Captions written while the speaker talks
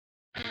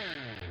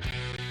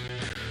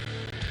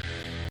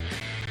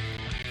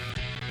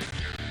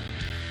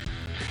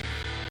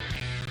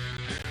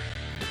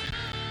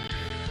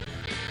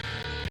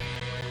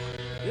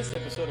This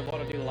episode of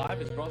Auto Dealer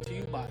Live is brought to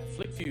you by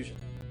Flick Fusion.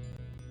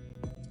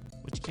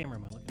 Which camera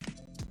am I looking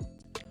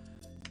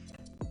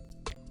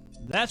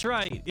at? That's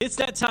right. It's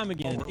that time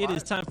again. It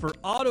is time for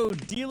Auto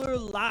Dealer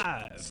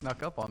Live.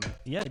 Snuck up on me.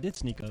 Yeah, it did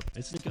sneak up.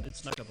 It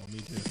snuck up on me,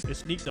 too. It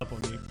sneaked up on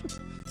me.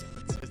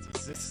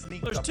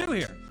 There's two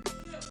here.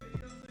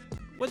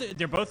 Well,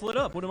 they're both lit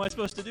up. What am I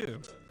supposed to do?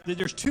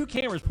 There's two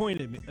cameras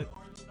pointed at me.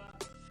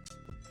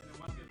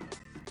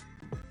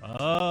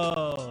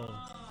 Oh.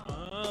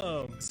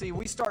 See,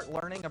 we start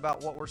learning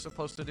about what we're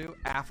supposed to do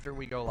after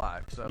we go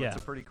live, so Yeah.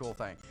 it's a pretty cool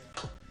thing.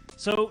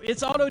 So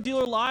it's Auto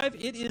Dealer Live.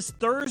 It is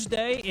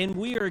Thursday, and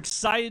we are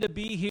excited to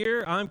be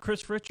here. I'm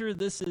Chris Fritcher.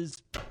 This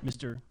is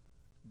Mr.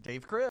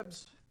 Dave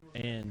Cribbs.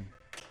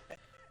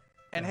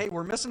 And hey,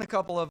 we're missing a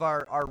couple of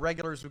our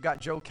regulars. We've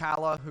got Joe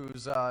Calla,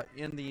 who's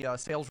in the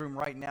sales room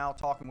right now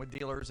talking with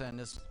dealers, and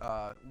is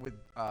with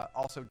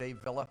also Dave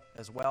Villa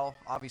as well.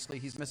 Obviously,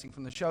 he's missing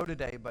from the show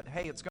today, but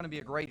hey, it's going to be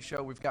a great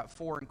show. We've got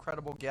 4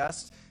 incredible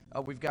guests.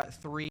 We've got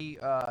 3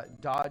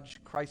 Dodge,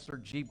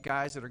 Chrysler, Jeep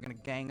guys that are going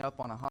to gang up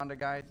on a Honda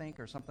guy, I think,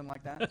 or something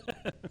like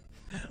that.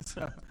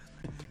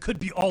 could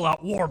be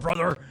all-out war,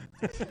 brother.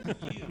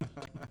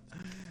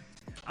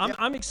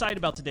 I'm excited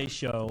about today's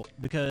show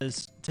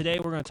because today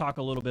we're going to talk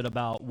a little bit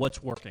about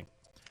what's working.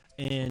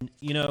 And,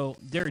 you know,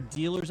 there are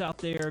dealers out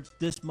there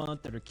this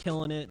month that are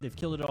killing it. They've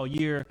killed it all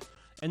year.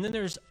 And then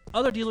there's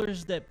other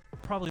dealers that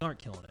probably aren't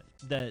killing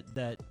it,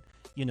 that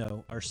you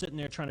know, are sitting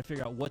there trying to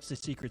figure out what's the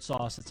secret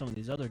sauce that some of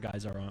these other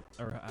guys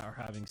are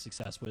having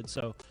success with.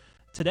 So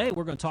today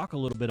we're going to talk a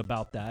little bit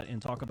about that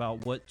and talk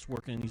about what's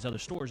working in these other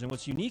stores. And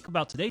what's unique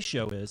about today's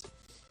show is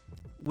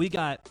we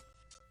got,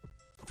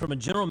 from a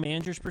general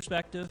manager's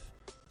perspective,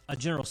 a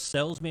general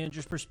sales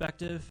manager's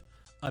perspective,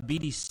 a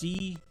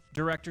BDC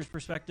director's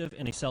perspective,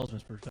 and a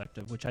salesman's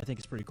perspective, which I think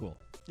is pretty cool.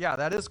 Yeah,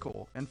 that is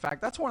cool. In fact,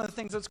 that's one of the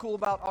things that's cool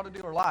about Auto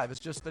Dealer Live is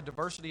just the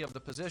diversity of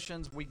the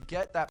positions. We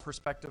get that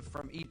perspective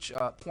from each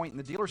point in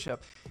the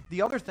dealership.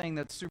 The other thing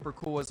that's super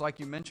cool is, like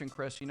you mentioned,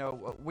 Chris, you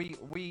know,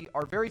 we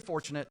are very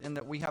fortunate in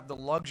that we have the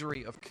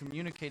luxury of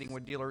communicating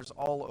with dealers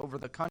all over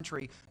the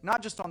country,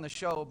 not just on the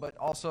show, but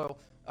also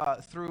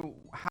through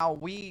how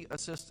we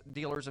assist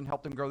dealers and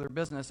help them grow their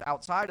business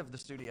outside of the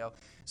studio.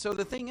 So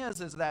the thing is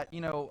that,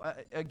 you know,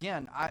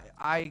 again,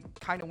 I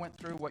kind of went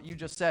through what you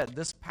just said.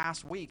 This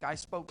past week, I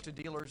spoke to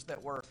dealers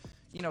that were,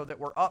 you know, that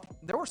were up.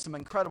 There were some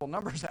incredible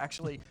numbers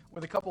actually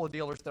with a couple of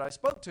dealers that I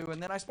spoke to,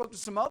 and then I spoke to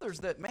some others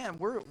that, man,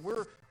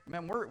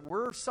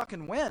 we're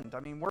sucking wind.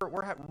 I mean,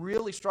 we're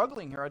really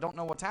struggling here. I don't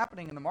know what's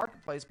happening in the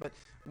marketplace, but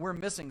we're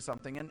missing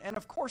something. And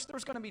of course,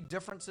 there's going to be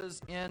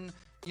differences in,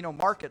 you know,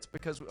 markets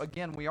because,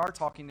 again, we are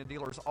talking to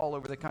dealers all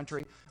over the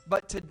country.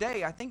 But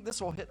today, I think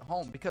this will hit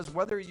home because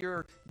whether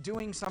you're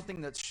doing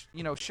something that's,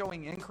 you know,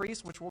 showing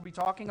increase, which we'll be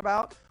talking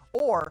about,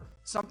 or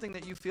something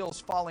that you feel is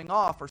falling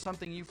off or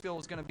something you feel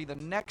is going to be the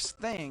next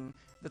thing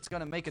that's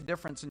going to make a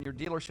difference in your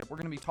dealership, we're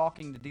going to be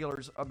talking to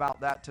dealers about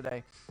that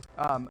today.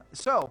 Go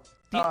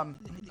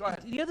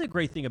ahead. The other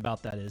great thing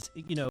about that is,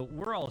 you know,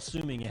 we're all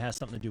assuming it has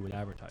something to do with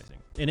advertising,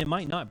 and it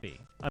might not be.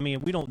 I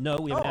mean, we don't know.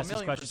 We haven't asked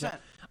this question. %.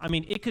 I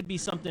mean, it could be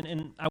something,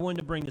 and I wanted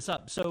to bring this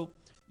up. So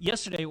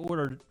yesterday, I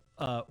ordered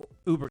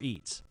Uber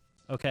Eats,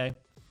 okay?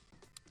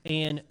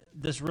 And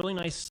this really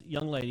nice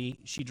young lady,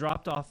 she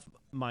dropped off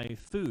my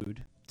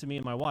food to me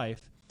and my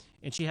wife,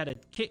 and she had a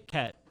Kit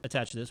Kat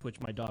attached to this, which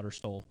my daughter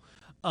stole.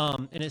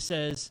 And it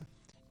says,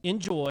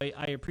 "Enjoy,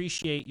 I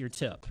appreciate your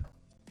tip,"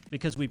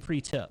 because we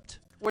pre-tipped.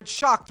 Which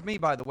shocked me,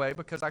 by the way,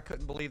 because I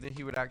couldn't believe that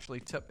he would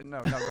actually tip.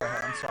 No, go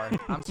ahead.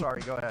 I'm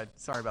sorry. Go ahead.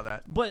 Sorry about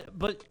that.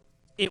 But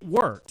it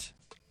worked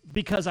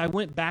because I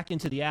went back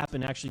into the app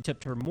and actually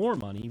tipped her more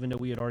money, even though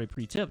we had already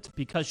pre-tipped.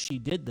 Because she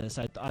did this,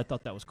 I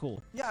thought that was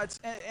cool. Yeah,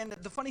 and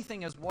the funny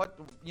thing is, what,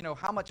 you know,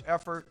 how much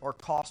effort or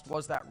cost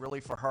was that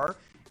really for her?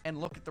 And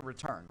look at the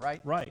return,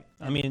 right? Right.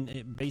 I mean,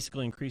 it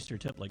basically increased her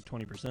tip like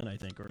 20%, I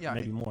think, or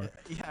maybe more.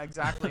 Yeah,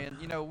 exactly. And,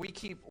 you know,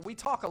 we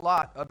talk a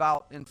lot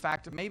about, in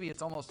fact, maybe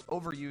it's almost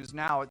overused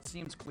now. It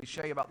seems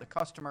cliche about the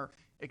customer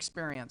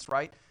experience,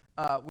 right?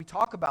 We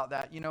talk about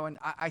that, you know, and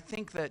I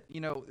think that, you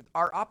know,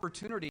 our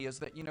opportunity is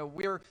that, you know,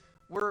 we're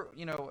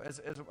you know, as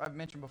I've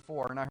mentioned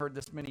before, and I heard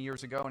this many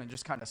years ago, and it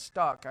just kind of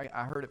stuck.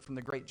 I heard it from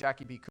the great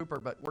Jackie B.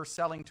 Cooper, but we're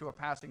selling to a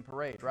passing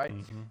parade, right?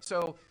 Mm-hmm.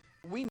 So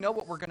we know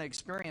what we're going to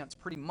experience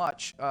pretty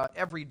much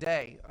every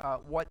day,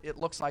 what it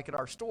looks like at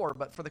our store.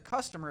 But for the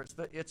customer,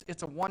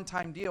 it's a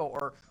one-time deal,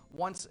 or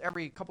once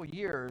every couple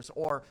years,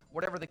 or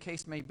whatever the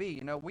case may be.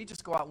 You know, we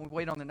just go out and we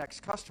wait on the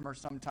next customer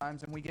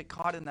sometimes, and we get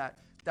caught in that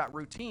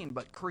routine.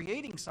 But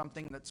creating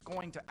something that's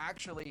going to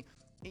actually,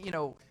 you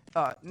know,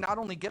 not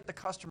only get the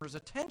customer's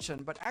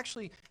attention, but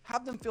actually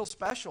have them feel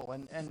special.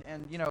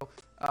 And you know,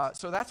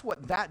 so that's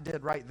what that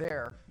did right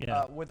there,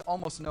 with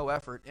almost no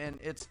effort. And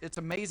it's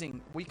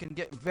amazing. We can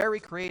get very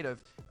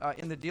creative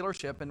in the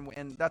dealership.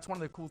 And that's one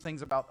of the cool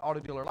things about Auto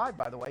Dealer Live,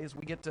 by the way, is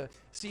we get to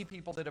see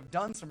people that have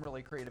done some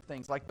really creative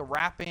things, like the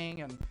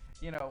wrapping and,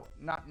 you know,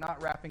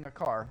 not wrapping a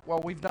car.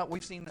 Well, we've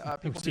seen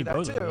people do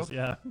that too.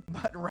 Yeah.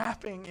 But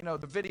wrapping, you know,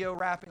 the video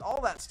wrapping,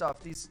 all that stuff,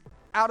 these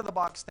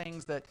out-of-the-box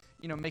things that,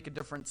 make a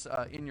difference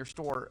in your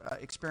store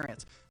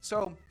experience.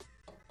 So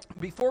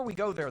before we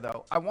go there,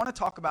 though, I want to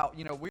talk about,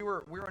 we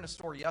were in a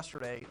store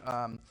yesterday.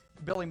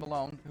 Billy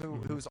Malone,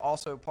 who's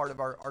also part of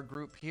our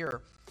group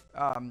here.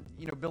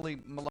 Billy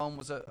Malone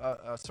was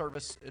a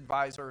service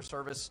advisor,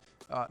 service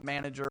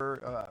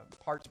manager,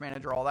 parts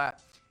manager, all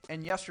that.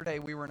 And yesterday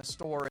we were in a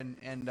store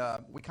and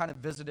we kind of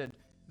visited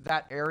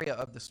that area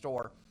of the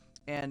store.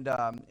 And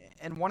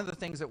one of the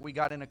things that we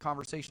got in a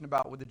conversation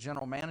about with the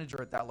general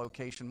manager at that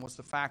location was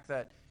the fact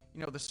that,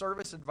 the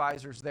service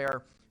advisors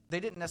there, they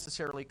didn't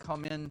necessarily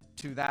come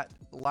into that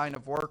line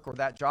of work or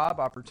that job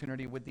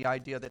opportunity with the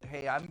idea that,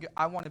 hey,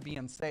 I want to be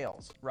in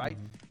sales, right?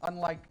 Mm-hmm.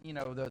 Unlike,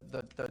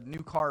 the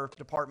new car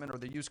department or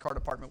the used car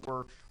department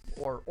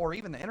or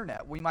even the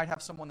internet, we might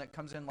have someone that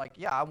comes in like,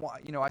 yeah,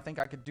 I think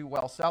I could do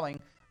well selling.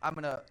 I'm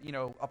going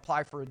to,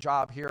 apply for a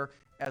job here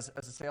as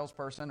a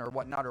salesperson or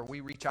whatnot, or we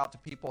reach out to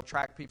people,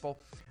 track people.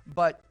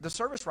 But the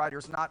service writer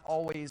is not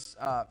always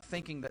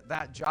thinking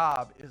that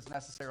job is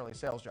necessarily a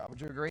sales job.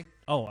 Would you agree?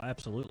 Oh,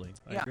 absolutely.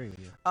 I agree with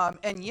you.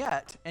 And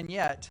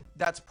yet,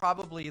 that's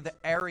probably the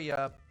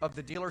area of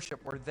the dealership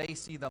where they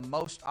see the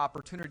most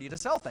opportunity to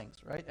sell things,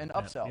 right? And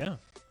upsell. Yeah.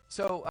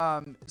 So,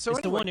 it's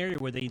anyway, the one area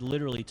where they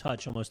literally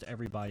touch almost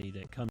everybody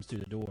that comes through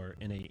the door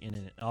in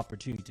an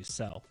opportunity to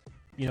sell.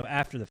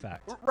 After the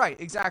fact. Right,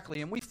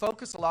 exactly. And we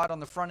focus a lot on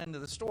the front end of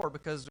the store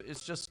because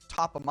it's just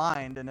top of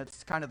mind and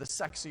it's kind of the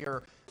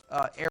sexier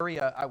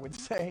area, I would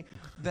say,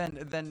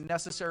 than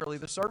necessarily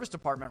the service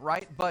department,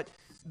 right? But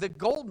the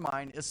gold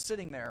mine is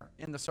sitting there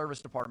in the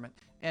service department.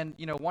 And,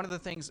 one of the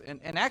things,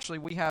 and actually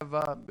we have,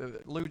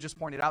 Lou just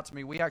pointed out to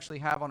me, we actually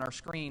have on our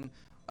screen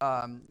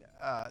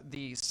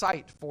the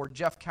site for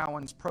Jeff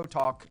Cowan's Pro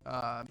Talk,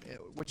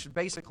 which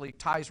basically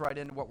ties right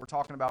into what we're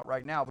talking about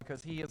right now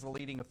because he is the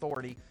leading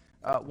authority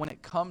when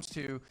it comes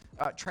to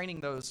training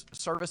those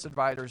service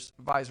advisors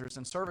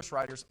and service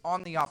writers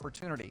on the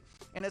opportunity.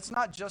 And it's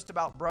not just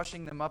about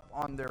brushing them up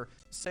on their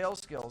sales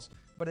skills,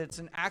 but it's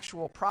an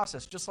actual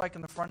process. Just like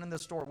in the front end of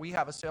the store, we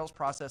have a sales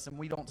process and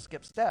we don't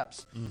skip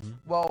steps. Mm-hmm.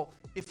 Well,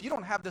 if you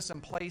don't have this in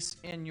place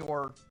in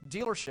your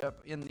dealership,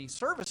 in the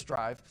service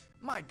drive,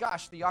 my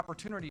gosh, the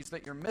opportunities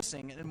that you're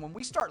missing. And when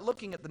we start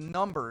looking at the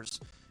numbers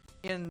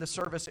in the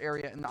service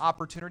area and the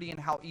opportunity and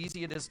how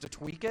easy it is to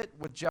tweak it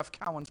with Jeff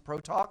Cowan's Pro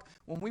Talk,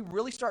 when we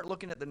really start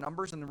looking at the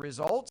numbers and the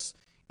results,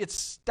 it's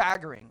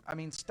staggering. I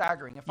mean,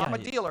 staggering. If I'm a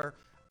dealer,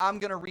 I'm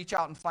going to reach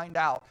out and find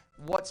out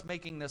what's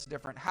making this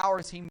different. How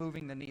is he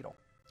moving the needle?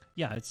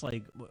 Yeah, it's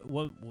like,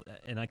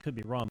 and I could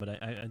be wrong, but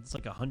it's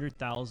like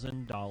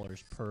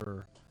 $100,000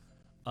 per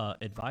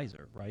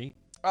advisor, right?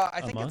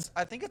 I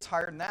think it's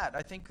higher than that.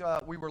 I think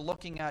we were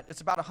looking at,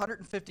 it's about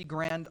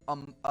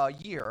 $150,000 a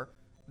year.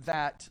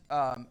 That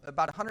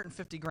about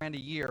 $150,000 a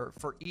year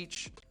for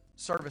each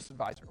service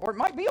advisor, or it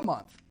might be a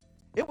month.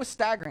 It was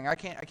staggering. I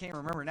can't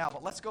remember now,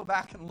 but let's go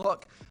back and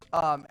look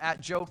at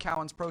Joe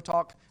Cowan's Pro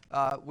Talk.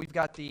 We've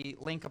got the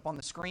link up on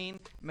the screen.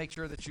 Make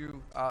sure that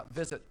you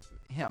visit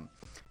him.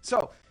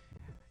 So,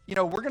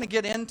 we're going to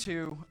get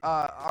into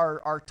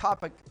our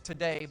topic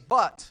today,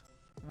 but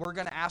we're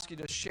going to ask you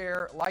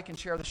to like and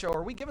share the show.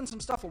 Are we giving some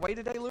stuff away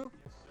today, Lou?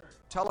 Yes, sir.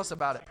 Tell us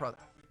about it, brother.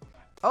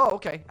 Oh,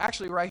 okay.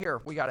 Actually, right here,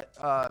 we got it.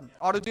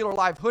 Auto Dealer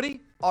Live hoodie,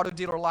 Auto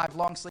Dealer Live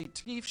long sleeve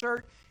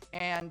t-shirt,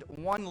 and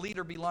one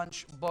Leader Be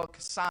Lunch book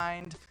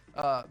signed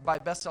by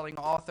best-selling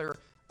author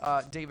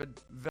David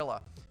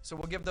Villa. So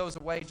we'll give those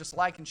away. Just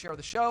like and share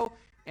the show,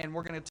 and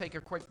we're going to take a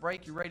quick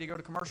break. You ready to go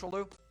to commercial,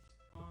 Lou?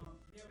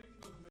 Yeah, we can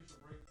go to commercial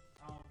break.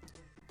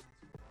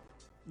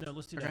 No,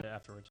 let's do that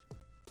afterwards.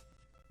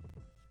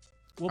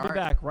 We'll be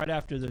back right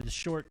after the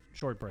short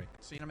break.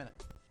 See you in a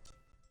minute.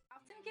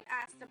 Often get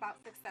asked about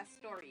success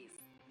stories.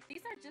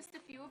 These are just a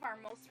few of our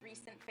most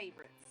recent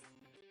favorites.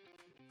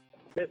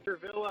 Mr.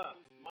 Villa,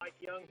 Mike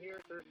Young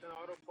here, Thurston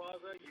Auto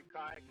Plaza,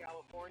 Ukiah,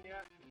 California.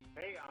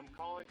 Hey, I'm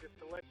calling just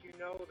to let you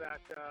know that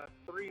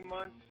 3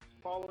 months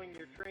following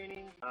your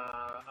training,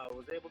 I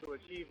was able to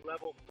achieve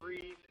level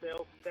 3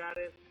 sales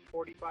status,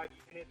 45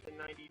 units in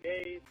 90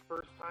 days.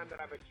 First time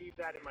that I've achieved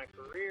that in my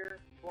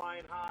career.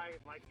 Flying high,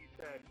 like you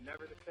said,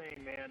 never the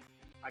same, man.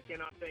 I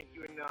cannot thank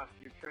you enough.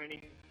 Your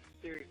training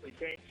seriously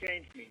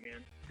changed me,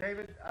 man.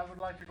 David, I would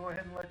like to go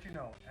ahead and let you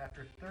know,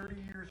 after 30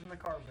 years in the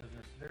car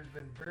business, there's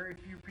been very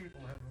few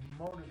people who have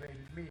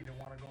motivated me to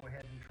want to go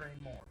ahead and train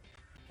more.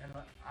 And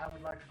I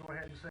would like to go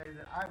ahead and say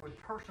that I would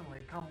personally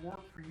come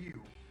work for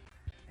you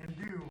and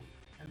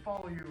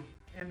follow you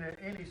in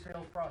any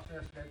sales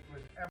process that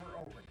was ever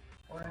open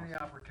or any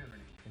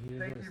opportunity.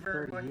 Thank you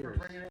very much for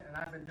bringing it, and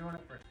I've been doing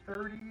it for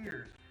 30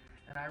 years,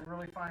 and I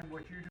really find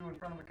what you do in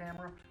front of the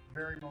camera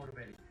very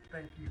motivating.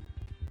 Thank you.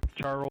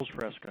 Charles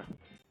Fresca.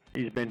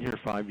 He's been here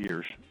 5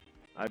 years.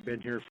 I've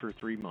been here for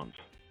 3 months.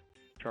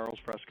 Charles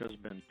Fresca's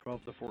been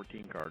 12 to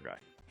 14 car guy.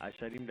 I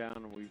set him down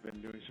and we've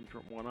been doing some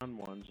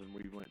one-on-ones, and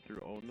we went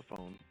through Own the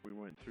Phone, we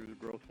went through the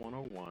Growth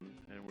 101,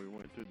 and we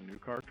went through the new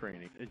car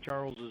training. And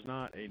Charles is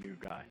not a new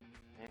guy.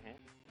 Mm-hmm.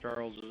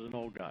 Charles is an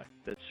old guy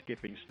that's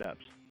skipping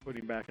steps,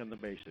 putting back on the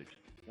basics,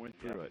 went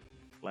through it.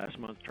 Last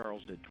month,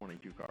 Charles did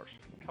 22 cars.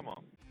 Come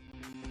on.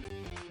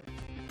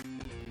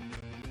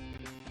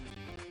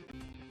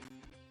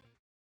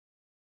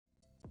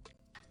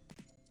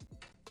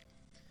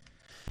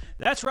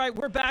 That's right.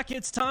 We're back.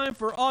 It's time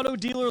for Auto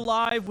Dealer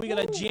Live. We got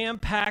a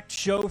jam-packed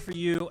show for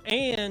you,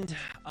 and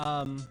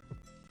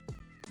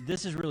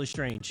this is really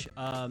strange.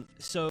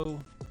 So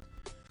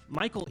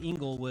Michael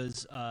Engel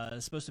was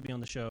supposed to be on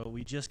the show.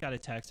 We just got a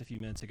text a few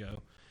minutes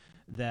ago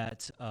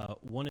that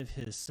one of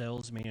his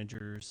sales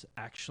managers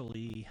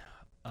actually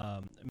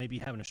may be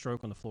having a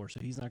stroke on the floor, so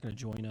he's not going to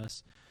join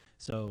us.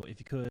 So if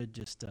you could,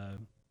 just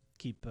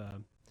keep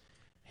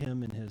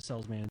him and his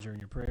sales manager in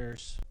your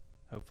prayers.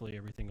 Hopefully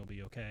everything will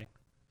be okay.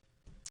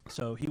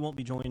 So he won't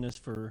be joining us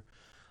for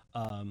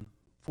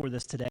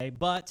this today,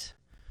 but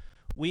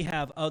we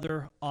have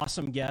other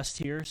awesome guests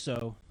here.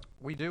 So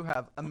We do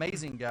have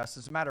amazing guests.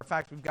 As a matter of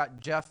fact, we've got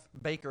Jeff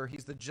Baker.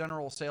 He's the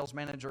general sales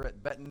manager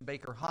at Benton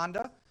Baker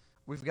Honda.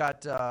 We've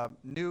got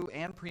new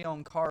and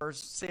pre-owned cars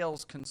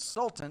sales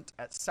consultant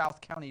at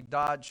South County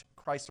Dodge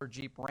Chrysler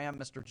Jeep Ram,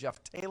 Mr.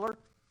 Jeff Taylor.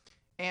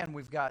 And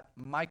we've got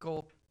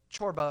Michael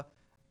Chorba,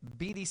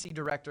 BDC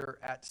director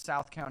at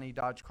South County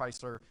Dodge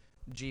Chrysler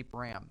Jeep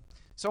Ram.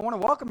 So I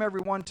want to welcome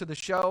everyone to the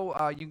show.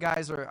 You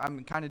guys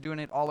I'm kind of doing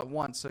it all at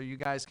once, so you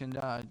guys can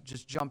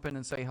just jump in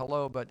and say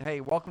hello. But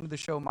hey, welcome to the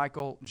show,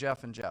 Michael,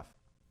 Jeff, and Jeff.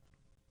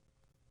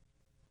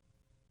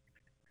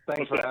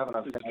 Thanks for having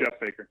us. This is Jeff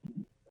Baker.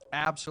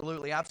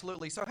 Absolutely,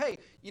 absolutely. So hey,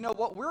 you know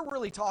what we're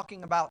really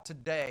talking about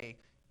today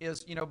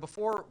is, you know,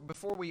 before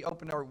we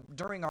opened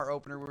during our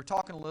opener, we were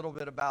talking a little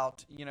bit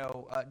about, you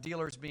know,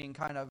 dealers being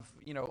kind of,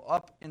 you know,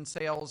 up in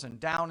sales and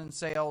down in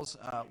sales.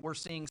 We're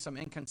seeing some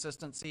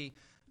inconsistency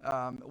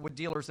with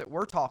dealers that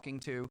we're talking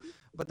to,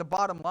 but the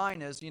bottom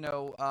line is, you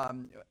know,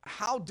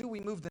 how do we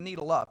move the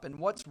needle up, and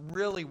what's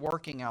really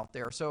working out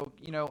there? So,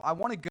 you know, I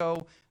want to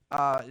go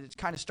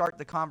kind of start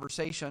the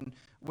conversation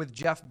with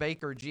Jeff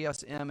Baker,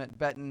 GSM at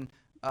Benton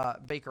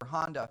Baker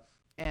Honda,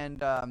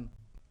 and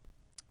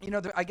you know,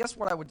 I guess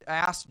what I would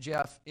ask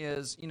Jeff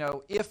is, you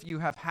know, if you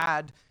have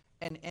had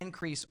an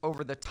increase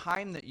over the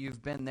time that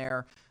you've been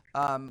there,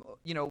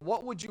 you know,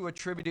 what would you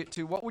attribute it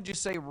to? What would you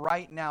say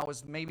right now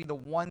is maybe the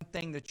one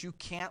thing that you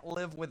can't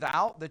live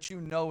without that you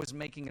know is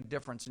making a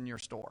difference in your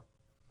store?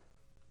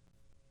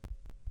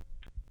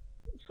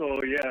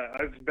 So, yeah,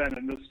 I've been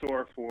in this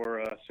store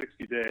for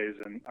 60 days,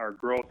 and our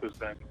growth has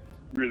been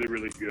really,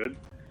 really good.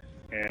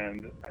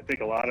 And I think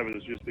a lot of it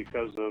is just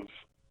because of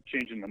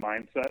changing the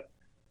mindset.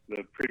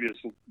 The previous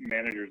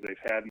managers they've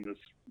had in this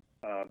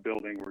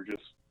building were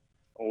just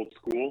old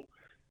school.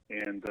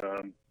 And,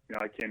 you know,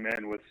 I came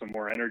in with some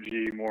more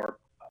energy, more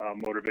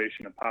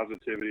motivation and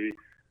positivity,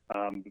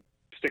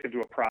 sticking to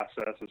a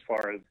process as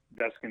far as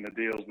desking the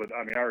deals. But,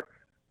 I mean,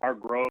 our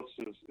growth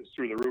is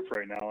through the roof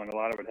right now, and a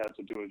lot of it has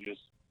to do with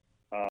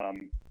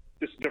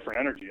just different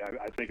energy,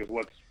 I think, is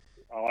what's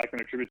all I can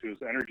attribute to is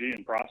energy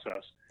and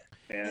process.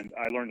 And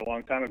I learned a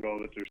long time ago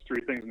that there's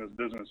three things in this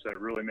business that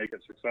really make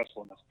it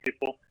successful, and that's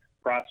people,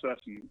 process,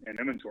 and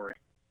inventory.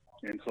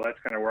 And so that's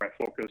kind of where I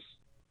focus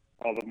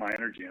all of my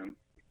energy on.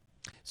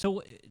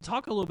 So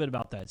talk a little bit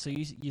about that. So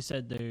you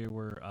said they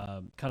were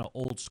kind of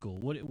old school.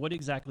 What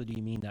exactly do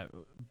you mean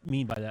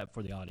by that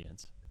for the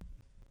audience?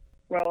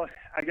 Well,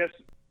 I guess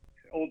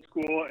old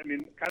school, I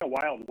mean, kind of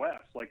Wild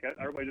West. Like,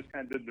 everybody just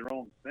kind of did their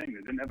own thing.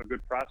 They didn't have a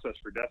good process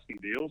for desking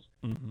deals.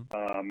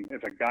 Mm-hmm.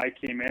 If a guy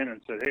came in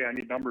and said, hey, I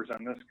need numbers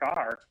on this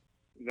car,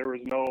 there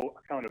was no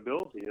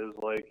accountability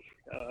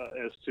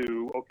as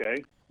to, okay,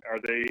 are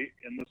they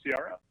in the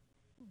CRM?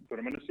 Put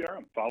them in the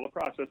CRM. Follow the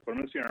process, put them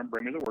in the CRM,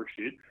 bring me the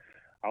worksheet.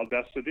 I'll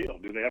desk the deal.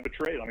 Do they have a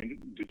trade? I mean,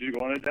 did you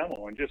go on a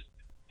demo? And just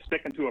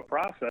sticking to a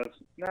process,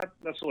 not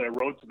necessarily a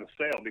road to the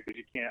sale, because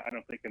you can't, I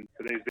don't think in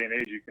today's day and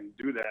age you can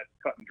do that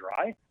cut and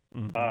dry.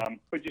 Mm-hmm.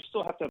 But you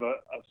still have to have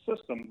a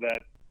system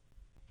that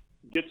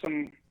gets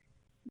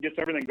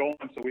everything going,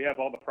 so we have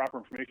all the proper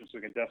information so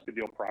we can desk the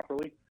deal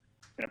properly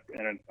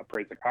and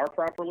appraise the car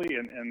properly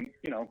and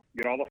you know,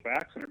 get all the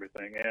facts and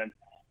everything. And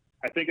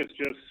I think it's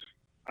just,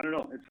 I don't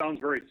know, it sounds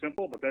very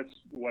simple, but that's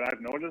what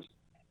I've noticed.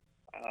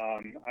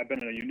 I've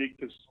been in a unique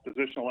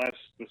position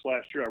this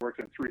last year. I worked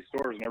in 3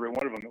 stores, and every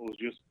one of them, it was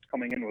just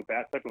coming in with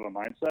that type of a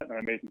mindset, and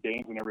I made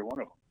gains in every one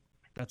of them.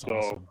 That's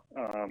awesome.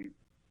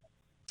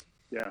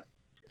 Yeah.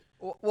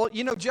 Well,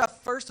 you know,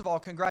 Jeff, first of all,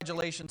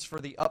 congratulations for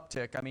the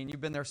uptick. I mean,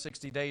 you've been there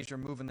 60 days. You're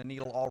moving the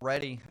needle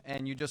already,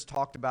 and you just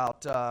talked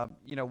about,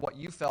 you know, what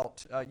you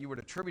felt you would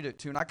attribute it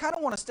to. And I kind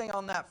of want to stay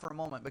on that for a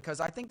moment,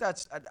 because I think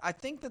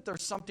that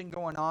there's something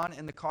going on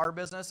in the car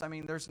business. I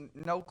mean, there's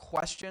no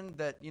question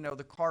that, you know,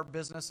 the car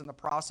business and the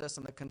process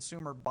and the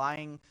consumer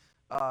buying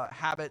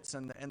habits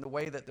and the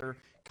way that they're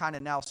kind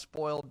of now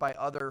spoiled by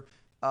other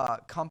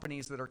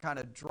companies that are kind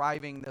of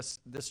driving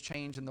this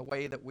change in the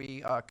way that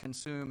we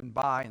consume and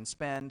buy and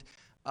spend.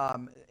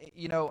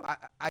 You know,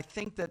 I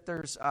think that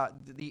there's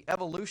the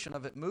evolution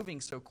of it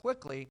moving so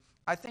quickly.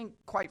 I think,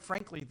 quite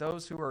frankly,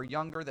 those who are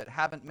younger that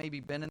haven't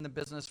maybe been in the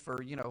business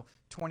for, you know,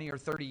 20 or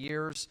 30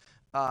 years,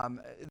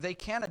 they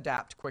can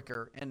adapt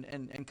quicker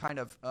and kind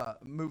of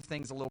move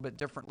things a little bit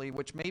differently,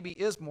 which maybe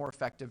is more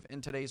effective in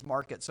today's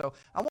market. So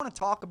I want to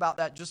talk about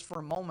that just for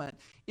a moment.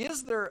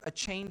 Is there a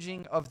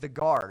changing of the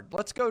guard?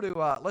 Let's go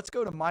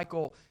to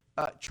Michael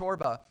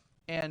Chorba.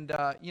 And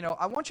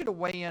I want you to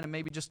weigh in and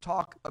maybe just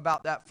talk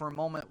about that for a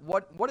moment.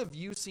 What have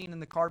you seen in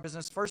the car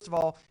business? First of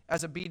all,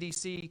 as a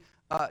BDC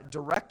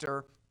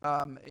director,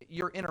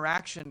 your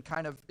interaction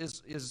kind of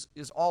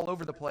is all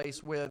over the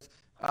place with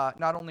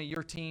not only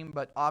your team,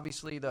 but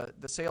obviously the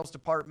sales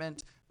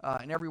department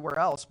and everywhere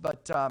else.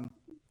 But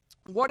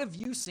what have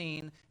you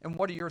seen, and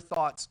what are your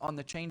thoughts on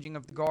the changing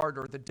of the guard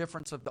or the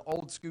difference of the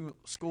old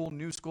school,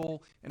 new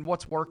school, and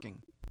what's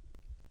working?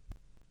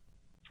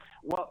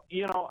 Well,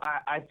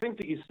 I think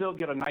that you still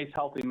get a nice,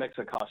 healthy mix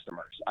of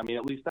customers. I mean,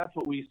 at least that's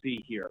what we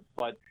see here.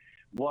 But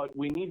what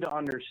we need to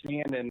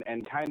understand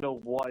and kind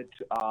of what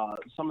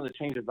some of the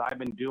changes I've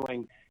been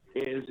doing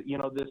is,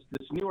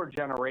 this newer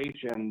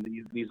generation,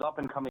 these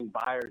up-and-coming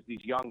buyers,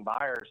 these young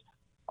buyers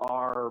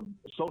are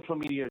social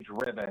media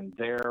driven.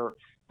 They're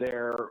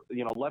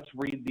let's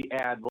read the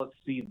ad, let's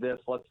see this,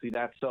 let's see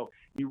that. So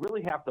you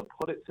really have to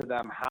put it to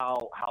them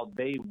how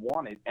they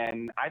want it.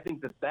 And I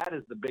think that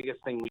is the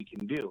biggest thing we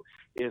can do,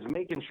 is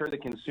making sure the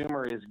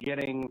consumer is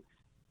getting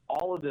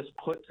all of this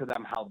put to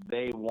them how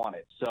they want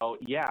it. So,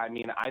 yeah, I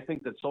mean, I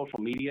think that social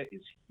media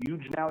is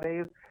huge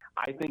nowadays.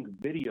 I think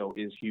video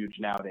is huge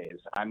nowadays.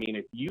 I mean,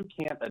 if you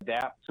can't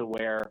adapt to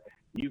where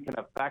you can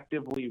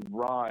effectively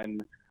run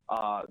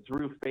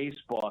through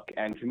Facebook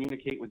and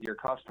communicate with your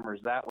customers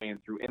that way,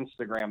 and through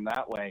Instagram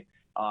that way,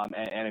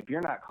 and if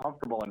you're not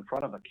comfortable in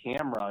front of a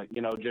camera,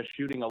 just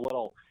shooting a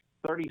little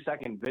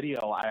 30-second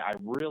video, I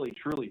really,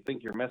 truly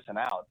think you're missing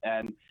out.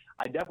 And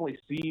I definitely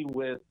see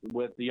with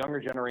the younger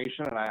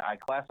generation, and I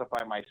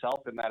classify myself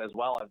in that as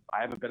well.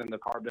 I haven't been in the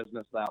car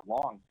business that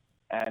long,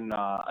 and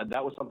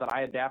that was something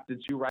I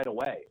adapted to right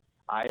away.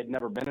 I had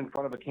never been in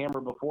front of a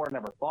camera before,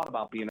 never thought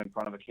about being in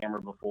front of a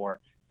camera before,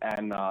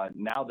 and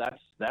now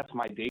that's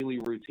my daily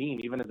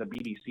routine, even as a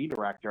BDC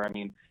director. I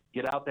mean,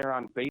 get out there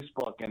on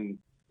Facebook and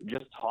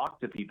just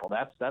talk to people.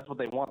 That's what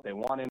they want. They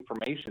want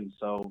information,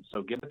 so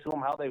give it to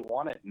them how they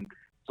want it, and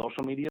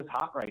social media is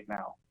hot right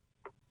now.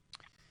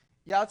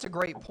 Yeah, that's a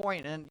great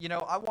point. And,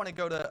 I want to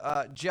go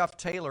to Jeff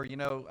Taylor.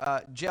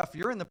 Jeff,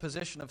 you're in the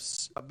position of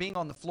being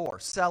on the floor,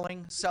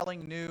 selling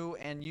new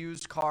and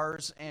used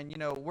cars. And,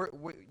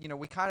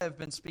 we kind of have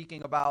been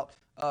speaking about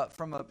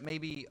from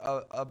maybe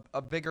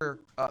a bigger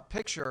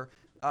picture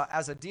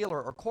as a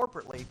dealer or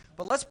corporately.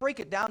 But let's break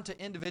it down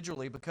to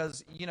individually,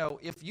 because,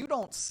 if you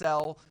don't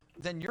sell,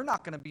 then you're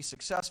not going to be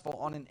successful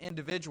on an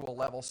individual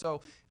level.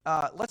 So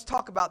let's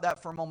talk about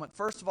that for a moment.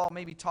 First of all,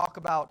 maybe talk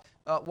about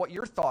what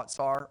your thoughts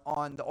are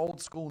on the old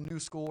school, new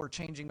school, or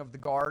changing of the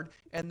guard.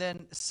 And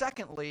then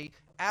secondly,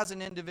 as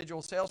an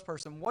individual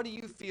salesperson, what do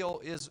you feel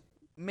is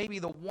maybe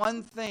the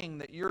one thing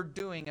that you're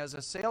doing as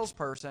a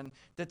salesperson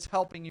that's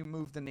helping you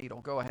move the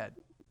needle? Go ahead.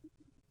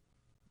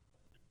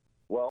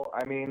 Well,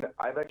 I mean,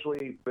 I've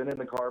actually been in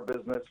the car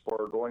business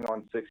for going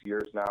on 6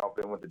 years now. I've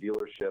been with the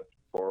dealership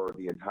for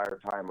the entire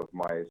time of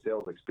my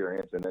sales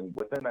experience. And then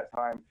within that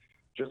time,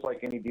 just like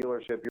any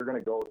dealership, you're going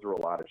to go through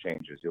a lot of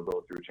changes. You'll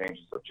go through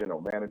changes of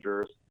general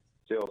managers,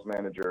 sales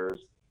managers,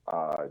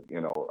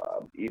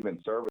 even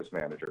service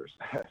managers.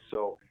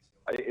 So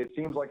it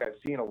seems like I've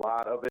seen a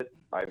lot of it.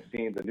 I've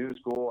seen the new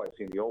school, I've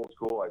seen the old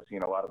school, I've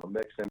seen a lot of a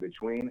mix in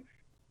between.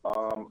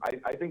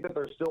 I think that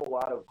there's still a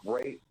lot of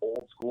great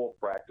old school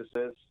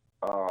practices.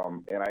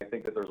 And I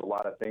think that there's a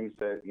lot of things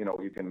that,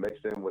 you can mix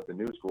in with the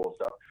new school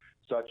stuff,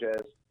 such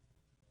as,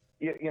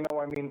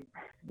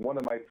 one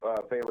of my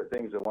favorite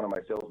things that one of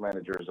my sales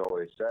managers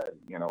always said,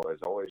 is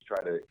always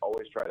try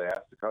to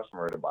ask the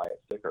customer to buy a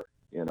sticker,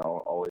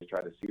 always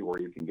try to see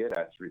where you can get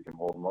at so you can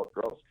hold them up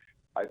close.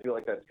 I feel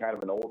like that's kind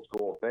of an old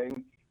school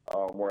thing.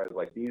 Whereas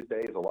like these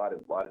days, a lot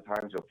of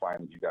times you'll find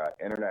that you got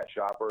internet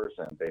shoppers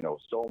and they know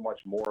so much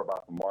more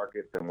about the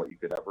market than what you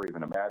could ever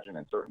even imagine.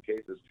 In certain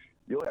cases,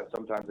 you'll have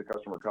sometimes the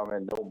customer come in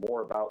and know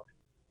more about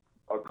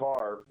a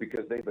car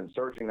because they've been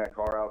searching that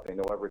car out. They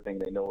know everything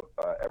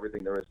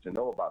everything there is to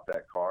know about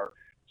that car.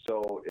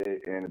 So,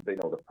 and they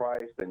know the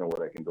price, they know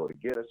where they can go to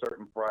get a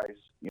certain price,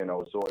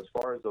 So as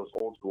far as those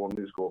old school and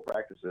new school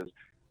practices,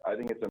 I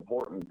think it's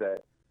important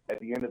that at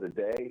the end of the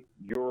day,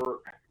 you're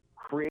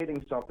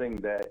creating something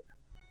that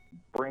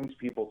brings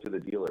people to the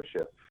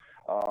dealership.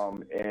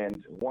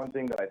 And one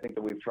thing that I think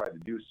that we've tried to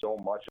do so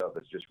much of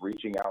is just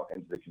reaching out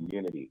into the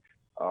community,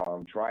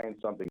 trying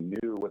something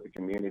new with the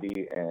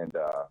community, and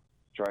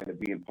trying to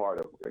be in part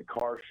of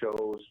car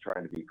shows,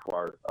 trying to be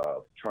part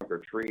of trunk or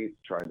treats,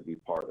 trying to be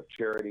part of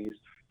charities.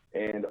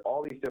 And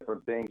all these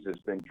different things has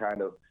been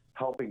kind of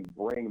helping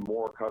bring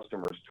more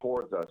customers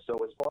towards us. So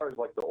as far as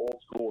like the old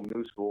school,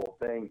 new school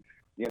thing,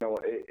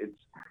 it's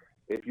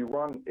if you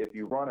run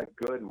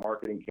a good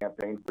marketing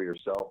campaign for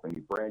yourself and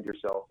you brand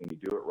yourself and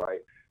you do it right,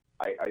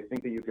 I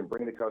think that you can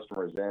bring the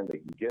customers in, they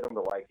can get them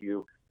to like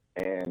you,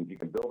 and you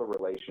can build a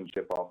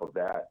relationship off of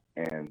that.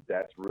 And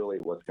that's really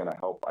what's going to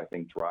help, I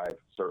think, drive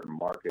certain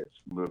markets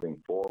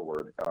moving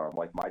forward,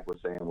 like Mike was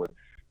saying with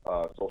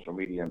social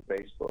media and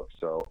Facebook.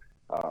 So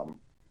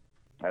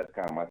that's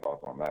kind of my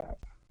thoughts on that.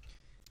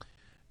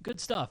 Good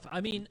stuff.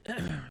 I mean,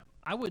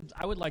 I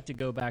would like to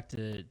go back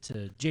to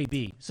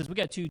JB, since we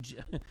got two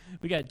Jeffs.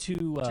 We got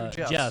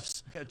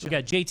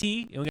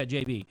JT and we got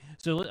JB.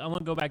 So I want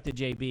to go back to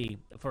JB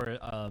for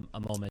a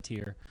moment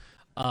here.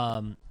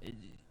 I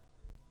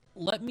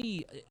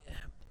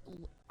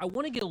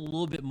want to get a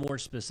little bit more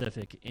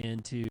specific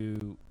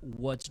into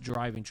what's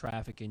driving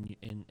traffic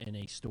in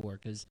a store,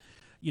 because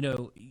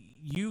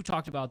you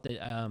talked about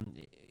that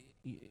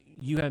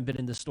you haven't been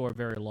in the store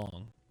very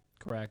long,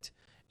 correct?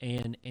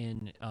 And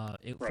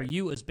Right. for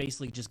you, it's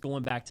basically just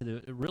going back to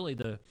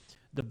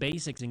the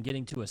basics and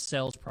getting to a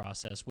sales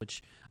process,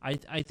 which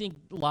I think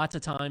lots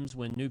of times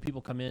when new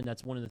people come in,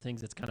 that's one of the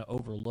things that's kind of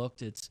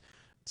overlooked. It's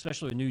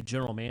especially a new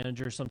general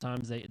manager.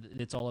 Sometimes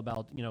it's all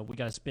about, we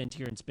got to spend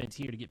here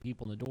to get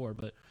people in the door.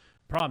 But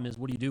the problem is,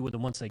 what do you do with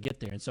them once they get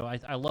there? And so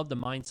I love the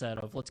mindset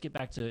of let's get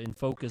back to and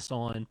focus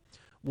on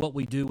what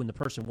we do when the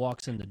person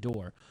walks in the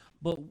door.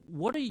 But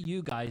what are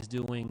you guys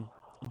doing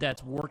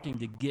that's working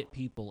to get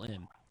people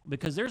in?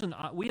 Because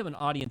we have an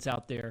audience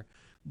out there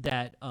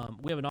that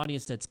we have an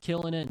audience that's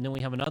killing it, and then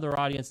we have another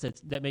audience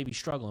that may be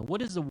struggling.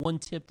 What is the one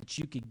tip that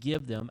you could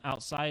give them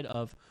outside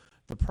of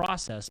the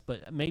process,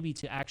 but maybe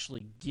to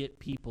actually get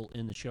people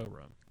in the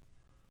showroom?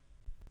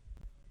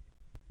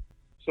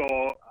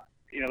 So,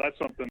 that's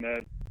something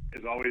that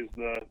is always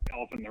the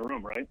elephant in the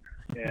room, right?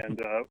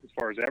 And as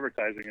far as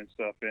advertising and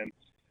stuff, and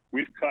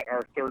we've cut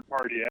our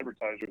third-party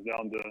advertisers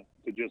down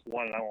to just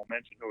one, and I won't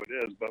mention who it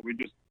is, but we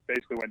just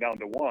basically went down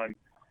to one.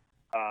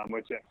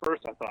 Which at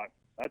first I thought,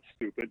 that's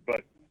stupid,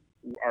 but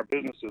our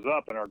business is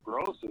up and our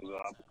growth is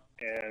up.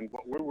 And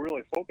what we're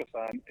really focused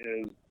on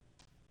is,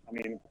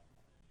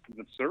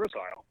 the service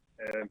aisle.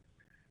 And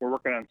we're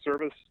working on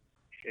service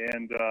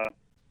and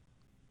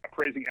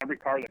appraising every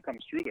car that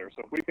comes through there.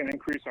 So if we can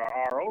increase our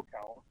RO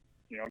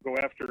count, go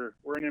after,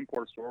 we're an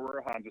import store, we're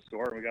a Honda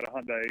store, and we got a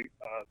Hyundai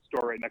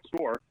store right next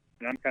door,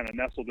 and I'm kind of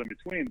nestled in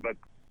between. But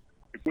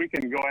if we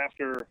can go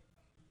after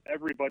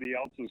everybody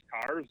else's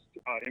cars,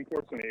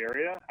 imports in the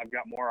area, I've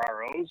got more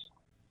ROs.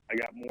 I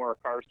got more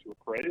cars to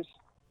appraise.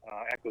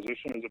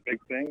 Acquisition is a big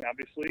thing,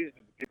 obviously.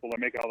 The people that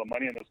make all the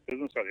money in this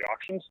business are the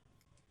auctions.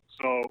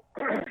 So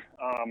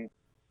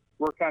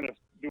we're kind of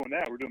doing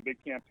that. We're doing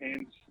big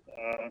campaigns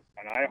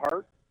on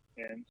iHeart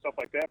and stuff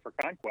like that for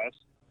Conquest,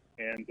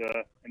 and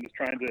just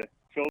trying to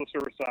fill the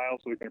service aisle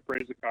so we can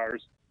appraise the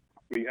cars.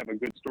 We have a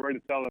good story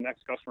to tell the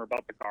next customer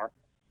about the car.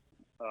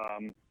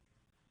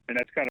 And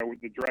that's kind of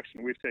the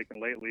direction we've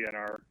taken lately in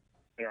our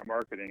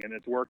marketing, and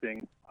it's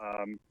working.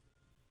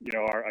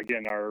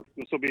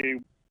 This will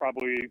be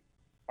probably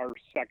our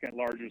second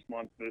largest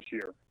month this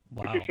year,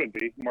 Wow. which it should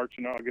be. March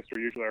and August are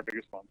usually our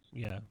biggest months.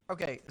 Yeah.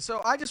 Okay,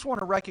 so I just want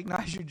to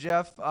recognize you,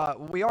 Jeff.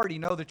 We already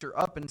know that you're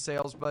up in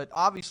sales, but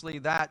obviously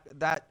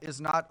that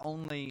is not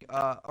only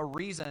a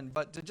reason,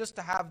 but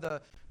to have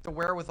the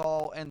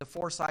wherewithal and the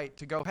foresight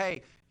to go,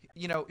 hey,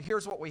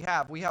 here's what we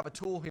have. We have a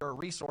tool here, a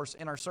resource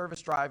in our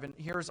service drive, and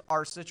here's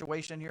our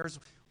situation. Here's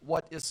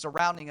what is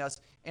surrounding us,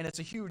 and it's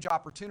a huge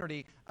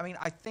opportunity.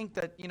 I think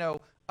that,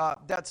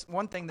 that's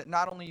one thing that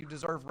not only you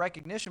deserve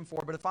recognition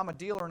for, but if I'm a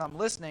dealer and I'm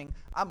listening,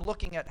 I'm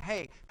looking at,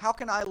 hey, how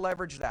can I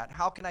leverage that?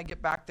 How can I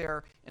get back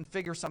there and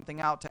figure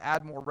something out to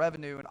add more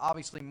revenue and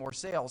obviously more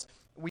sales?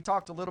 We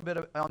talked a little bit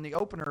on the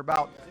opener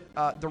about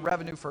the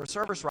revenue for a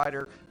service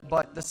writer,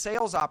 but the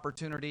sales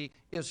opportunity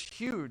is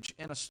huge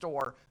in a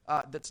store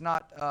that's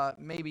not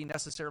maybe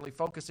necessarily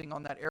focusing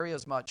on that area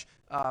as much.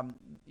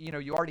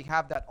 You already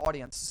have that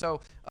audience.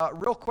 So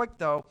real quick,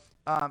 though,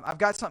 I've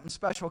got something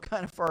special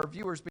kind of for our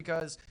viewers,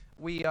 because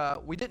we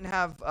didn't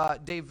have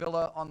Dave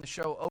Villa on the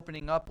show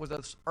opening up with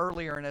us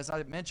earlier, and as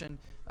I mentioned,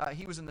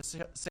 he was in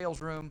the sales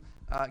room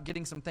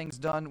getting some things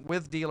done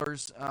with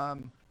dealers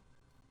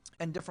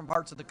in different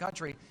parts of the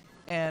country,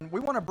 and we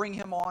want to bring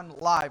him on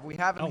live. We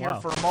have him here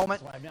for a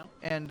moment,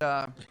 and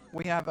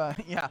we have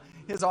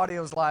his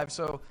audio is live,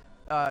 so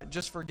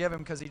just forgive him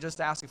because he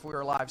just asked if we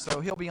were live. So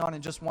he'll be on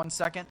in just 1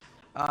 second,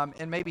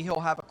 and maybe he'll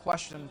have a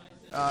question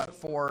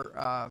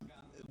for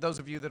those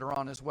of you that are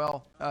on as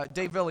well.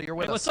 Dave Villa, you're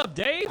with us. What's up,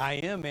 Dave? I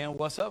am, man.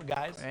 What's up,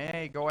 guys?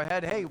 Hey, go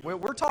ahead. Hey,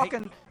 we're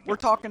talking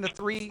to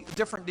 3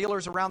 different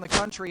dealers around the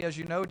country, as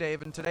you know,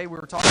 Dave, and today we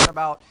were talking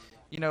about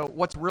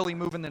what's really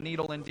moving the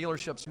needle in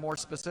dealerships more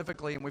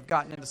specifically, and we've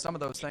gotten into some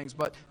of those things,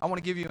 but I want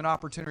to give you an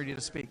opportunity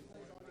to speak.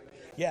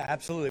 Yeah,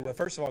 absolutely. Well,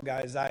 first of all,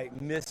 guys, I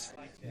miss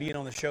being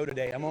on the show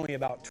today. I'm only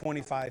about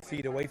 25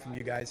 feet away from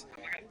you guys,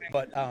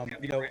 but,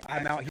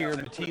 I'm out here in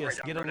Matthias,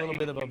 get a little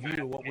bit of a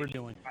view of what we're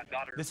doing.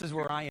 This is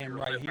where I am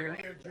right here,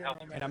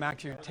 and I'm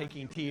actually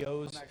taking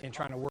TOs and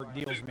trying to work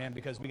deals, man,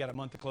 because we got a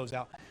month to close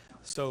out.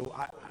 So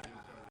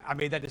I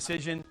made that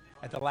decision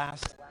at the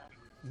last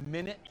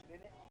minute.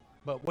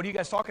 But what are you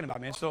guys talking about,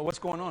 man? So what's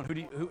going on?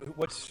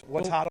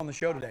 What's hot on the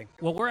show today?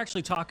 Well, we're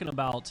actually talking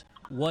about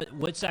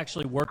what's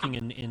actually working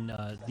in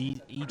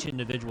each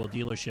individual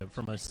dealership,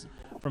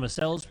 from a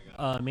sales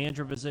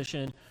manager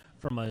position,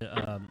 from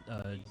a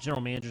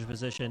general manager's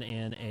position,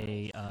 and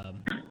a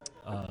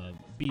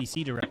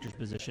BDC director's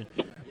position.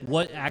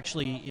 What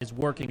actually is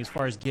working as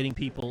far as getting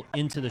people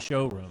into the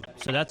showroom?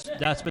 So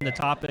that's been the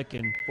topic.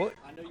 And well,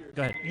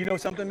 go ahead. You know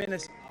something, man?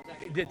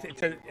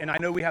 and I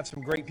know we have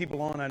some great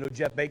people on. I know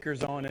Jeff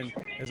Baker's on, and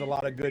there's a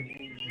lot of good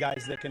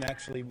guys that can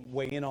actually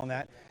weigh in on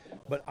that.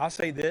 But I'll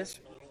say this,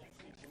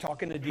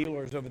 talking to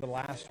dealers over the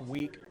last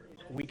week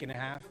and a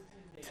half,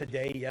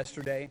 today,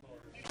 yesterday,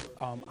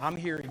 I'm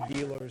hearing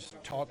dealers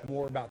talk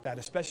more about that,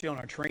 especially on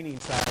our training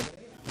side.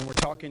 When we're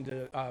talking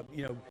to,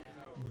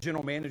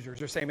 general managers,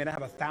 they're saying, man, I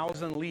have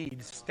 1,000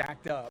 leads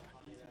stacked up,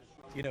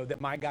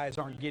 that my guys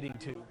aren't getting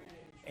to.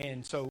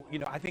 And so,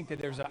 I think that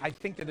there's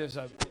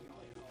a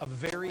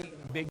very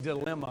big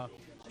dilemma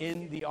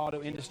in the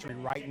auto industry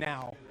right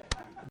now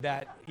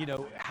that,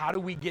 how do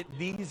we get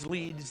these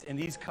leads and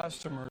these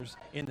customers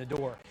in the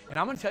door? And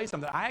I'm going to tell you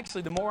something.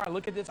 The more I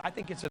look at this, I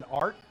think it's an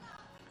art,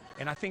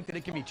 and I think that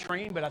it can be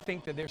trained, but I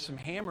think that there's some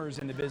hammers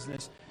in the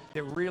business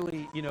that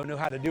really, know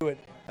how to do it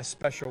a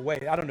special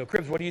way. I don't know.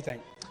 Cribbs, what do you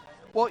think?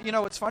 Well,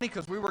 it's funny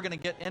because we were going to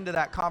get into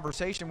that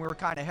conversation. We were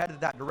kind of headed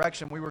that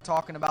direction. We were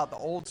talking about the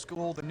old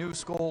school, the new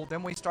school.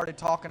 Then we started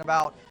talking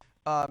about,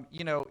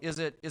 is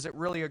it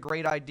really a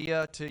great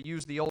idea to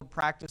use the old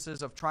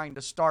practices of trying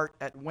to start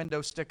at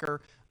window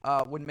sticker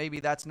when maybe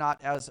that's not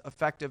as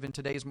effective in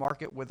today's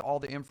market with all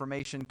the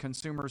information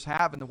consumers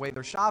have and the way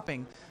they're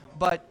shopping.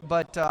 But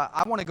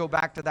I want to go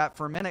back to that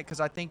for a minute because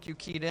I think you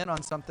keyed in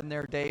on something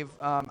there, Dave.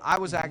 I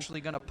was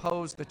actually going to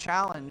pose the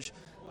challenge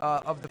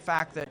of the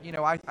fact that,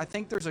 I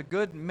think there's a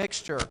good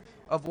mixture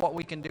of what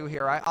we can do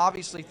here. I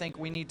obviously think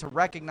we need to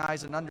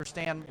recognize and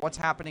understand what's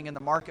happening in the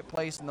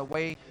marketplace and the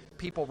way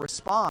people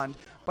respond,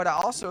 but I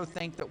also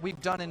think that we've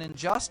done an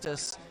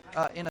injustice,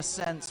 in a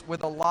sense,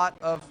 with a lot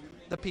of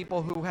the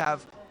people who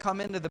have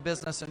come into the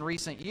business in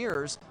recent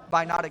years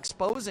by not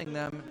exposing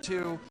them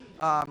to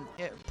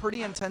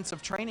pretty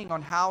intensive training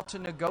on how to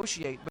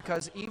negotiate,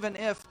 because even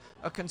if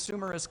a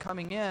consumer is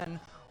coming in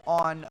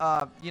on,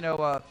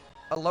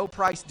 a low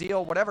price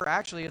deal, whatever,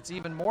 actually it's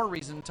even more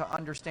reason to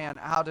understand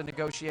how to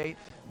negotiate.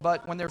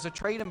 But when there's a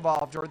trade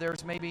involved, or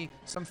there's maybe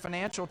some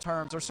financial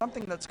terms or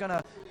something that's going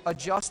to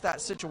adjust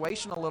that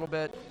situation a little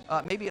bit,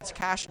 maybe it's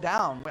cash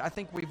down. I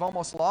think we've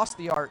almost lost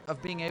the art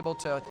of being able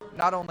to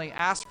not only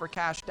ask for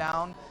cash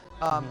down,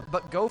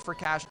 but go for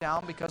cash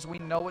down because we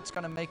know it's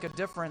going to make a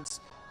difference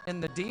in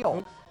the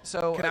deal.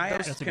 So can I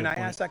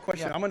ask that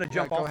question? Yeah. I'm going to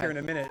jump off ahead. here in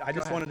a minute. I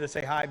just wanted to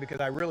say hi because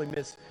I really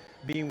miss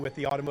being with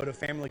the automotive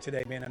family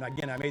today, man. And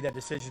again, I made that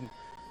decision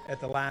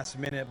at the last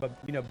minute,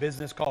 but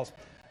business calls.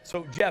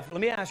 So Jeff, let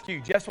me ask you.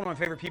 Jeff's one of my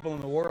favorite people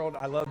in the world.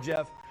 I love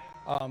Jeff.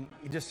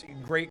 Just a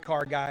great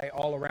car guy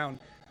all around.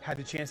 Had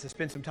the chance to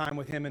spend some time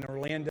with him in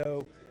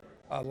Orlando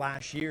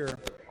last year.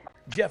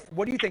 Jeff,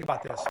 what do you think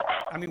about this?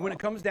 I mean, when it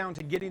comes down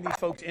to getting these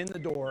folks in the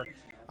door,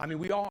 I mean,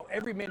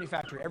 every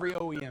manufacturer, every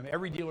OEM,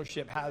 every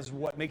dealership has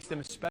what makes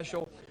them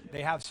special.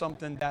 They have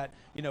something that,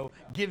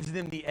 gives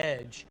them the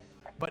edge.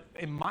 But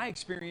in my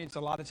experience, a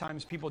lot of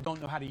times people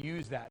don't know how to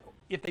use that.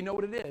 If they know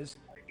what it is,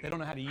 they don't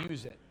know how to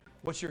use it.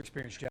 What's your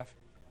experience, Jeff?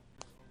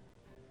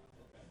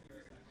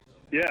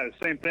 Yeah, the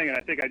same thing. And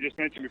I think I just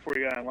mentioned before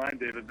you got online,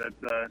 David,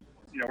 that,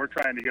 we're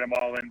trying to get them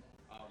all in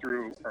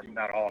through, or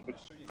not all, but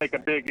take a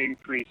big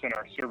increase in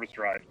our service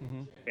drive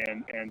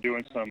and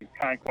doing some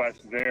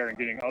conquests there and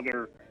getting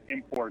other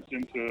imports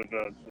into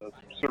the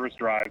service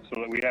drive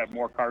so that we have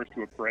more cars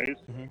to appraise.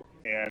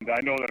 And I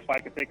know that if I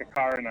could take a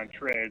car in on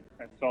trade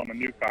and sell them a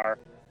new car,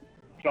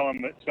 sell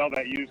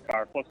that used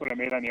car, plus what I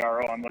made on the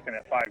RO, I'm looking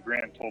at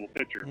 $5,000 total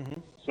picture.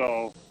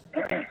 So,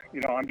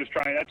 I'm just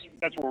trying,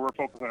 that's where we're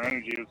focusing our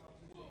energy, is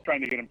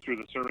trying to get them through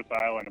the service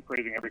aisle and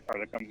appraising every car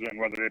that comes in,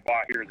 whether they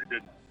bought here or they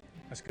didn't.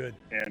 That's good.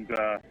 And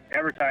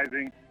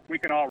advertising, we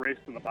can all race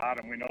to the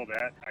bottom. We know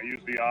that. I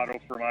use the auto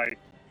for my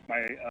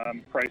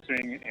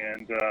pricing,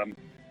 and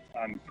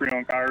on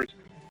pre-owned cars,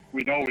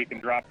 we know we can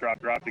drop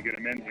to get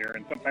them in here.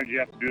 And sometimes you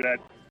have to do that,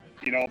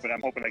 but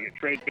I'm hoping I get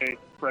trade pay,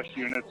 fresh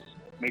units,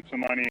 make some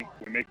money.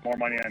 We make more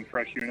money on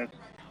fresh units.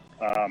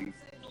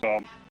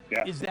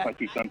 Yeah, that's my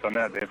 2 cents on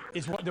that, Dave.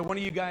 Is one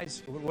of you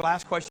guys,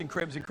 last question,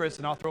 Cribbs and Chris,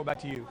 and I'll throw it back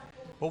to you.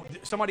 Well,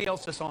 somebody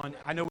else that's on.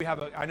 I know we have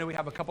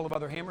a couple of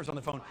other hammers on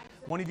the phone.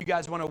 One of you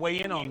guys want to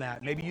weigh in on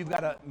that? Maybe you've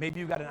got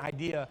an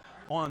idea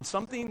on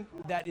something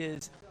that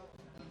is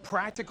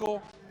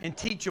practical and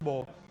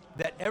teachable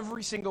that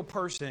every single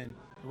person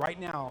right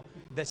now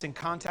that's in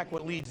contact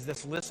with leads,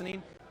 that's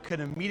listening, could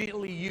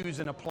immediately use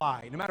and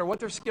apply, no matter what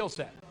their skill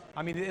set.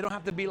 I mean, they don't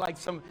have to be like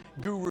some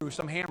guru,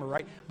 some hammer,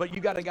 right? But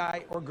you got a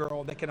guy or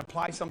girl that can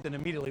apply something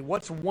immediately.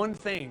 What's one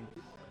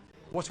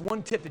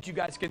tip that you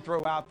guys can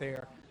throw out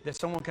there that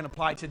someone can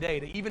apply today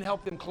to even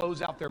help them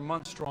close out their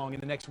month strong in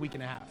the next week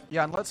and a half?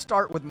 Yeah, and let's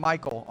start with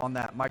Michael on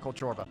that, Michael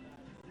Chorba.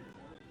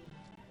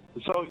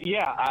 So,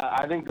 yeah,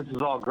 I think this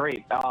is all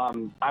great.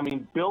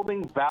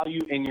 Building value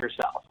in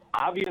yourself.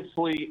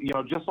 Obviously,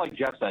 just like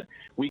Jeff said,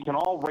 we can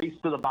all race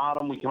to the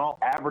bottom. We can all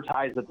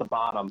advertise at the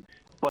bottom.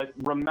 But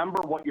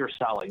remember what you're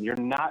selling. You're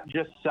not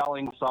just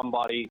selling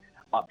somebody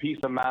a piece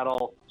of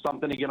metal,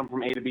 something to get them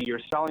from A to B.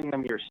 You're selling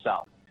them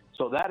yourself.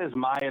 So that is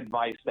my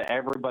advice to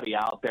everybody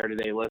out there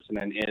today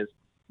listening is,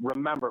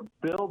 remember,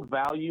 build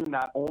value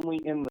not only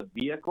in the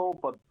vehicle,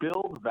 but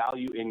build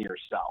value in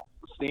yourself.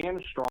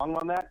 Stand strong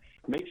on that.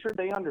 Make sure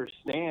they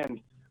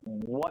understand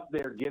what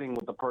they're getting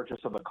with the purchase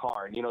of a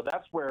car. And,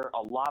 that's where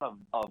a lot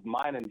of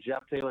mine and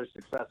Jeff Taylor's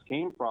success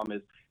came from,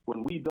 is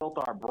when we built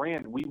our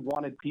brand, we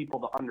wanted people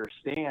to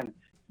understand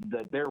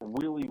that there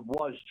really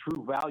was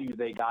true value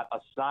they got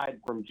aside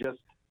from just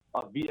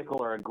a vehicle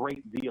or a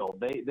great deal.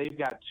 They've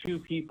got two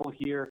people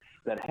here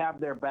that have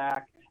their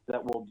back,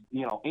 that will,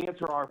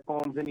 answer our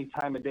phones any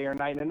time of day or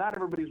night. And not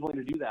everybody's willing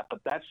to do that, but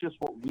that's just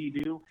what we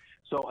do.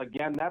 So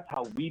again, that's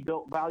how we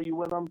built value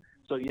with them.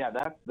 So yeah,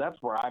 that's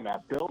where I'm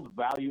at. Build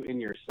value in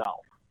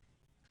yourself.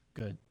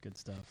 Good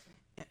stuff.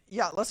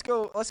 Yeah, let's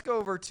go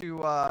over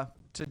to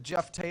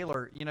Jeff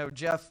Taylor.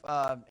 Jeff,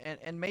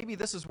 and maybe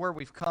this is where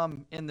we've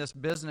come in this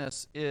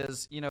business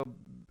is,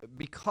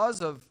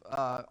 because of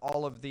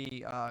all of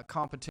the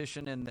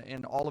competition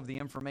and all of the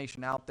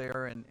information out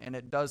there, and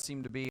it does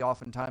seem to be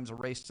oftentimes a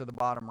race to the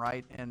bottom,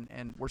 right?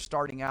 And we're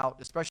starting out,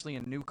 especially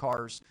in new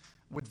cars,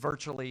 with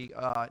virtually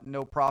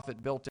no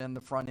profit built in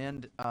the front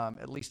end,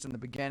 at least in the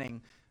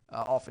beginning,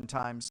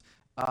 oftentimes.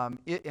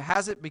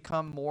 Has it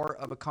become more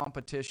of a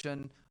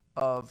competition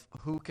of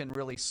who can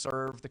really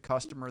serve the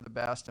customer the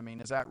best? I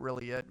mean, is that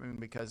really it? I mean,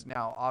 because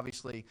now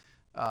obviously,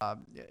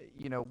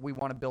 we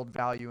want to build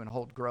value and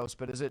hold gross,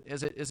 but is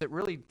it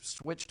really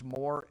switched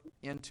more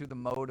into the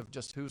mode of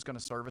just who's going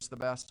to service the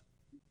best?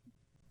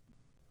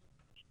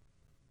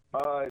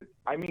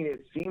 I mean,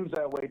 it seems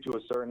that way to a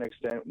certain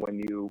extent when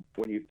you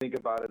think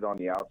about it on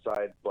the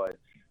outside, but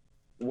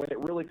when it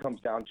really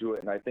comes down to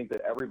it, and I think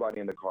that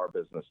everybody in the car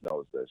business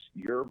knows this,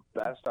 your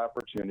best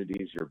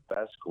opportunities, your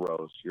best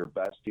gross, your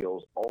best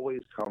deals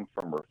always come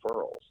from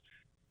referrals.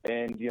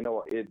 And,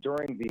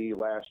 during the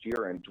last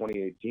year in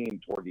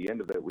 2018, toward the end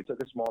of it, we took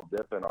a small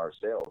dip in our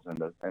sales.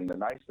 And the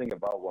nice thing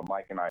about what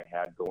Mike and I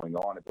had going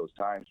on at those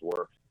times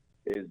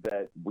is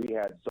that we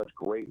had such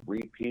great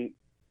repeat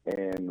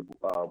and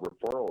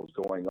referrals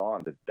going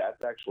on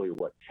that's actually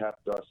what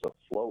kept us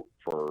afloat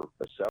for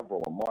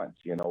several months.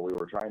 We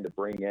were trying to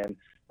bring in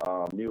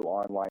new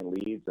online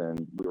leads,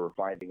 and we were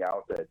finding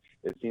out that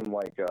it seemed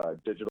like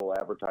digital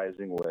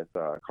advertising with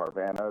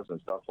Carvanas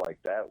and stuff like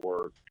that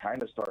were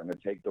kind of starting to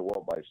take the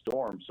world by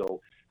storm.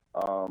 So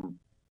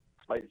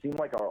it seemed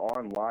like our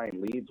online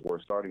leads were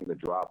starting to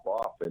drop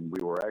off, and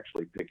we were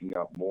actually picking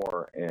up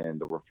more in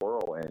the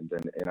referral end.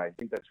 And I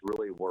think that's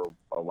really where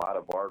a lot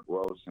of our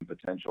growth and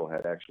potential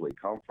had actually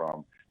come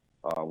from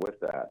with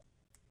that.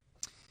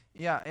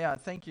 Yeah,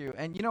 thank you.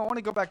 And, I want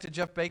to go back to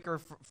Jeff Baker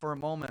for a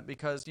moment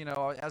because,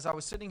 as I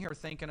was sitting here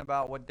thinking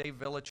about what Dave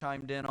Villa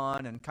chimed in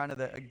on and kind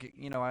of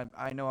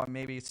I know I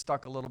maybe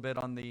stuck a little bit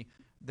on the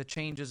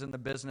changes in the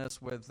business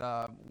with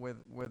kind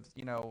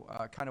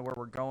of where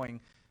we're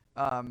going.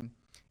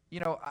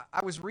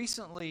 I was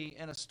recently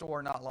in a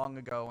store not long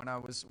ago, and I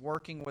was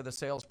working with a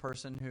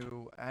salesperson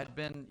who had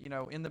been,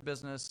 in the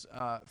business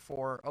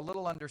for a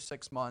little under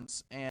 6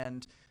 months,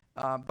 and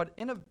but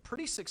in a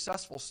pretty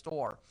successful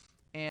store.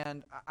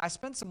 And I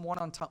spent some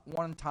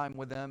one time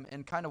with them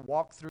and kind of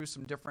walked through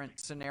some different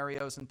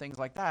scenarios and things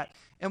like that.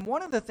 And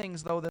one of the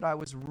things, though, that I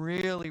was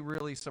really,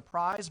 really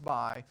surprised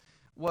by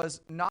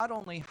was not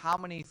only how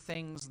many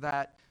things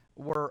that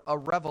were a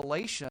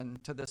revelation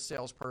to this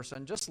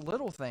salesperson, just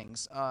little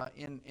things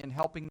in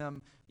helping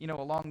them,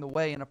 along the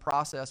way in a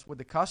process with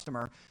the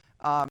customer.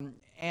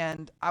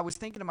 And I was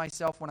thinking to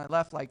myself when I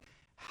left, like,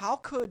 how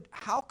could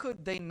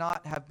they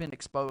not have been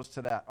exposed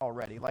to that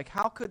already? Like,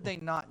 how could they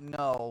not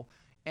know?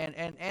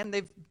 And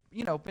they've,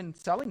 been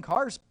selling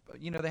cars.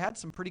 They had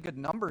some pretty good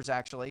numbers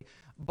actually,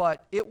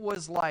 but it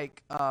was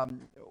like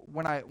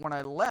when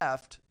I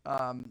left,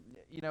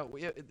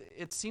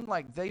 it seemed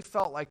like they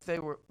felt like they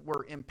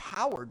were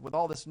empowered with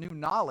all this new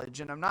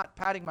knowledge. And I'm not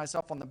patting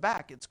myself on the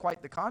back. It's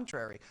quite the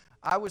contrary.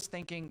 I was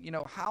thinking,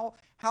 how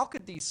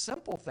could these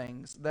simple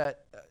things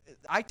that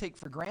I take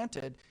for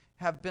granted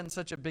have been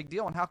such a big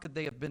deal, and how could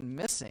they have been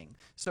missing?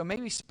 So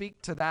maybe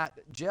speak to that,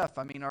 Jeff.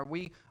 I mean, are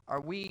we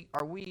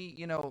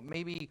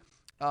maybe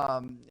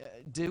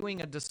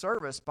doing a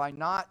disservice by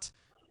not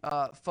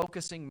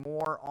focusing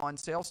more on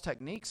sales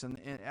techniques and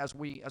as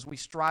we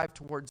strive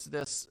towards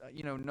this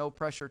no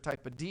pressure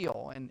type of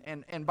deal?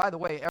 And by the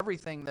way,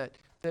 everything that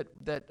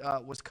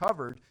was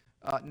covered,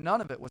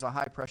 none of it was a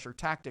high pressure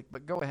tactic.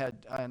 But go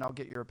ahead, and I'll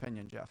get your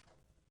opinion, Jeff.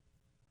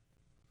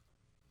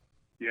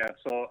 Yeah,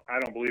 so I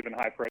don't believe in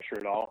high pressure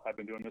at all. I've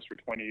been doing this for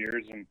 20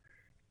 years, and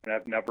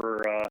I've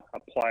never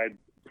applied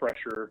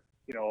pressure,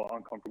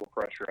 uncomfortable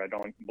pressure. I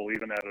don't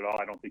believe in that at all.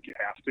 I don't think you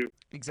have to.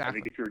 Exactly. I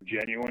think if you're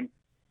genuine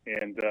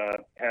and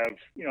have,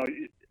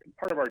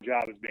 part of our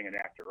job is being an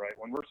actor, right?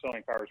 When we're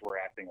selling cars, we're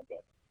acting a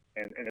bit.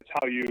 And it's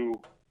how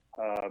you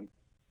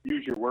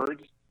use your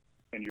words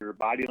and your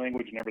body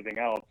language and everything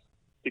else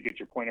to get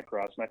your point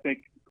across. And I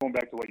think going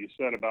back to what you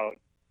said about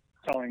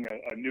telling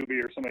a newbie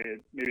or somebody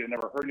that maybe had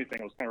never heard anything,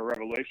 it was kind of a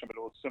revelation, but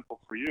it was simple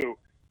for you.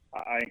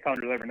 I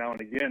encounter that every now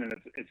and again, and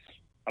it's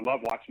I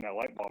love watching that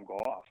light bulb go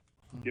off.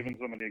 Giving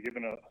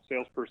a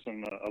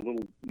salesperson a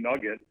little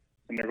nugget,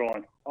 and they're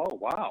going, "Oh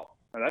wow,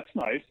 that's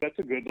nice. That's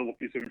a good little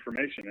piece of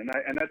information."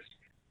 And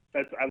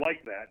that's I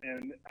like that.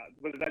 And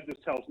what that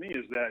just tells me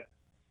is that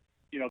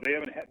they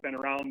haven't been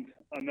around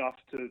enough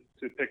to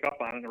pick up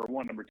on it, number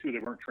one. Number two, they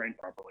weren't trained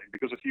properly.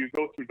 Because if you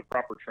go through the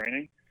proper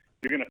training,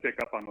 you're going to pick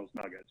up on those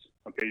nuggets.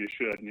 Okay, you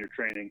should in your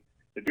training.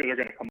 They're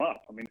going to come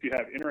up. I mean, if you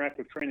have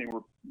interactive training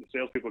where the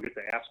salespeople get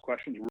to ask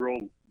questions,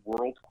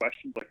 real-world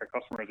questions like a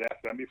customer has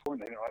asked them before,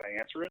 and they know how to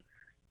answer it,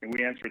 and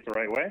we answer it the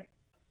right way,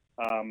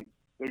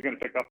 they're going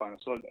to pick up on it.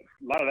 So a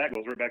lot of that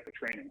goes right back to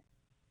training.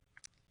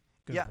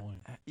 Good point.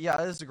 Yeah,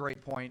 that is a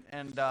great point.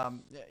 And,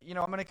 I'm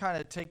going to kind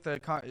of take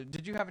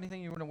did you have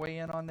anything you want to weigh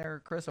in on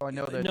there, Chris? Oh, I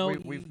know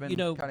that we've been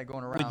kind of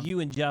going around. With you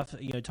and Jeff,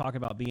 talking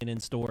about being in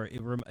store,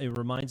 it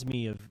reminds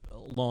me of a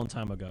long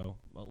time ago,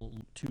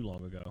 too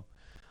long ago,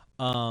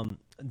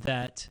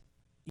 that,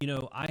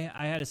 I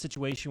had a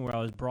situation where I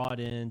was brought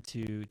in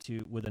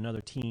with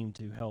another team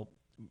to help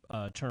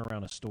turn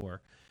around a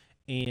store.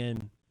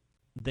 And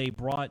they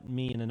brought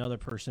me and another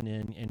person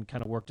in and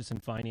kind of worked us in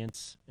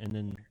finance, and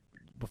then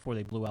before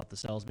they blew out the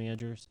sales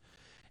managers.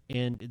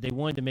 And they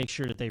wanted to make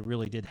sure that they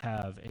really did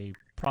have a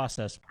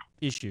process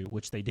issue,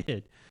 which they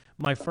did.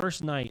 My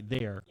first night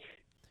there,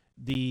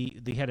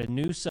 they had a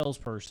new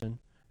salesperson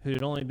who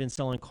had only been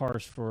selling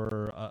cars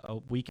for a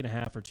week and a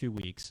half or 2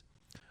 weeks,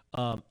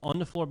 on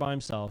the floor by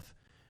himself,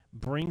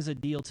 brings a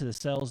deal to the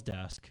sales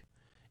desk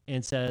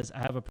and says, I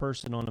have a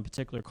person on a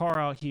particular car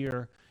out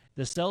here.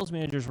 The sales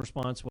manager's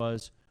response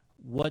was,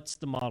 what's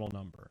the model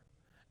number?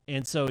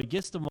 And so he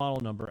gets the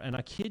model number, and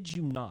I kid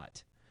you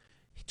not,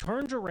 he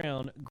turns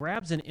around,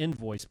 grabs an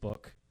invoice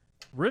book,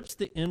 rips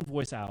the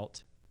invoice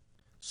out,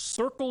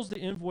 circles the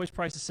invoice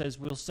price and says,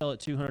 we'll sell it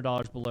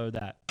 $200 below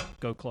that.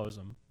 Go close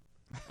them.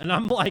 And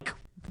I'm like,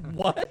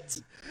 what?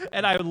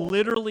 And I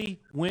literally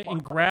went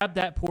and grabbed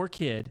that poor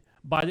kid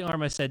by the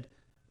arm. I said,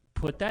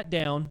 put that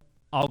down.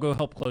 I'll go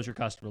help close your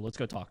customer. Let's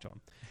go talk to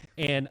him.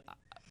 And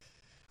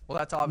well,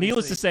 that's obviously,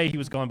 needless to say, he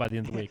was gone by the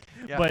end of the week.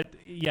 Yeah. But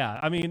yeah,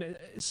 I mean,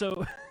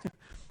 so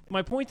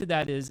my point to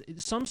that is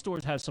some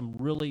stores have some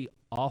really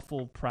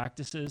awful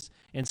practices,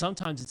 and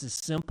sometimes it's as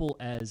simple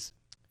as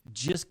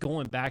just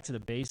going back to the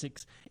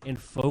basics and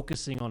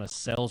focusing on a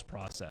sales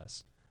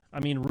process. I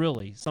mean,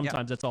 really,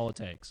 sometimes that's all it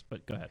takes.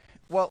 But go ahead.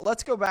 Well,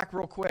 let's go back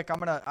real quick. I'm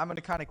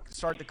gonna kind of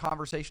start the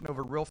conversation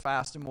over real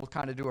fast, and we'll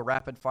kind of do a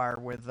rapid fire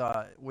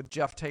with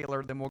Jeff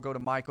Taylor. Then we'll go to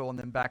Michael, and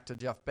then back to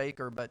Jeff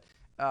Baker. But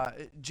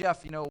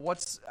Jeff,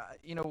 what's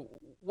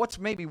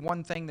maybe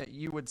one thing that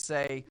you would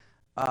say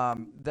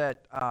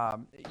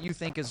that you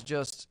think is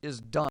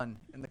done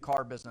in the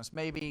car business?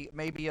 Maybe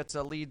it's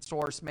a lead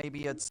source.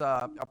 Maybe it's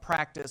a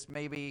practice.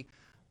 Maybe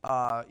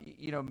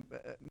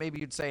maybe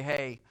you'd say,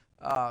 hey.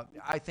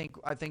 I think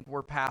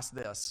we're past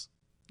this.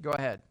 Go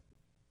ahead.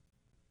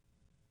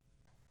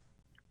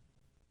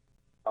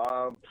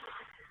 I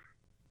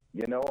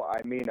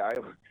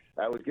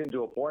was getting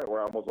to a point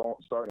where I was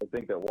starting to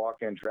think that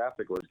walk-in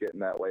traffic was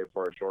getting that way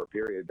for a short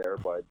period there.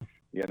 But,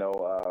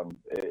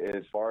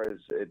 as far as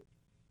it,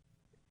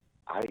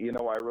 I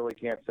really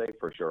can't say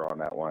for sure on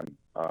that one.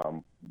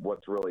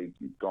 What's really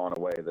gone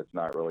away that's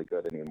not really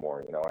good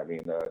anymore.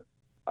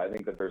 I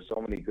think that there's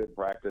so many good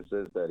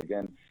practices that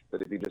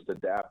if you just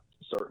adapt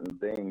certain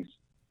things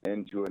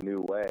into a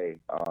new way,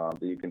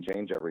 that you can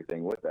change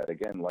everything with that.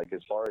 Again, like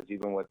as far as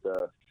even with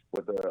the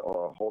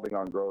holding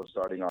on grows,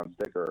 starting on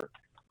sticker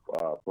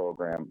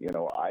program,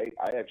 I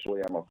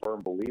actually am a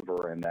firm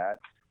believer in that.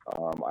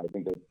 I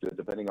think that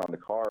depending on the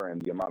car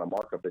and the amount of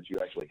markup that you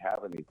actually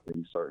have in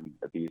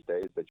these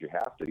days, that you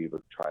have to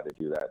even try to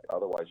do that.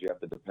 Otherwise, you have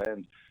to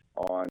depend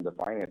on the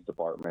finance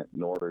department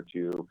in order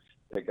to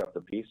pick up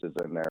the pieces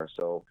in there.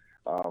 So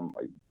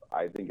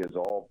I think it's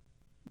all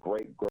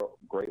great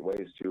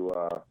ways to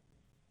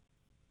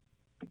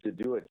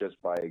do it,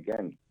 just by,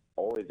 again,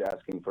 always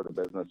asking for the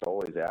business,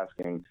 always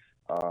asking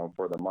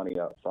for the money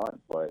up front.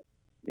 But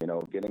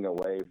getting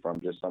away from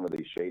just some of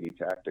these shady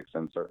tactics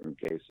in certain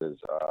cases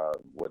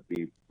would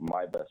be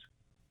my best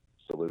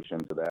solution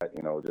to that.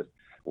 Just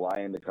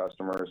lying to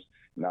customers,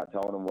 not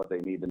telling them what they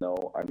need to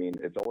know. I mean,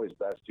 it's always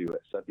best to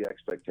set the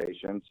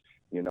expectations,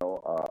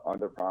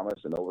 under promise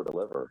and over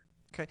deliver.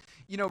 Okay.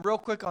 Real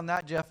quick on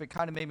that, Jeff, it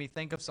kind of made me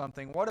think of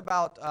something. What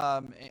about,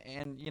 I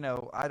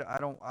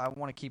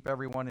want to keep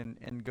everyone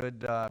in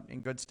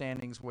good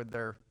standings with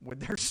their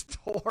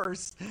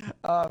stores.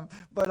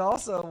 But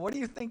also, what do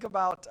you think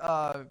about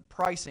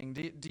pricing?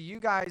 Do you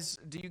guys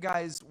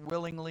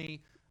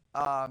willingly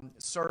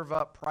serve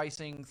up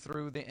pricing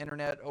through the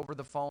internet, over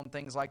the phone,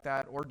 things like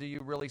that? Or do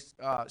you really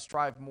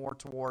strive more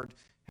toward,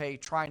 hey,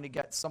 trying to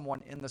get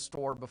someone in the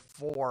store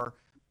before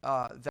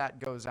that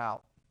goes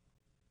out?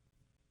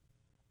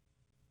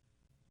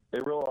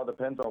 It really all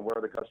depends on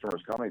where the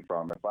customer's coming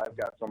from. If I've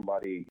got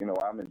somebody,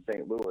 I'm in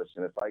St. Louis,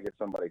 and if I get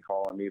somebody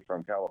calling me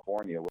from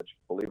California, which,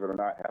 believe it or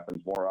not,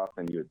 happens more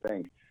often than you'd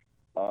think,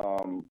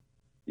 I'm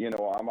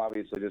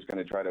obviously just going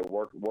to try to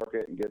work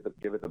it and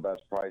give it the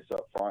best price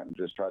up front and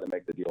just try to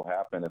make the deal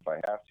happen if I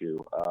have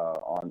to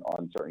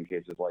on certain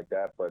cases like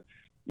that. But,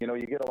 you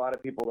get a lot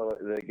of people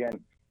that again,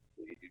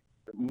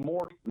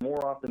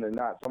 more often than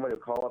not, somebody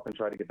will call up and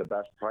try to get the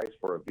best price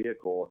for a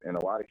vehicle. In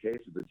a lot of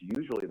cases, it's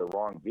usually the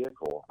wrong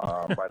vehicle.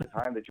 By the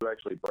time that you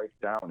actually break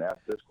down, ask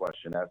this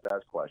question, ask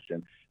that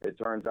question, it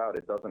turns out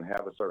it doesn't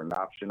have a certain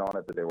option on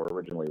it that they were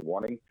originally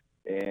wanting.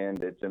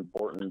 And it's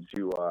important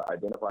to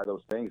identify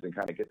those things and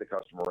kind of get the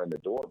customer in the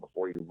door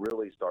before you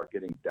really start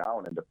getting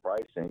down into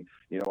pricing.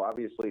 You know,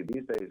 obviously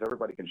these days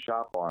everybody can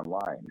shop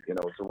online, you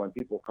know, so when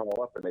people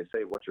call up and they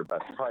say, what's your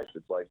best price?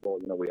 It's like, well,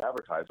 you know, we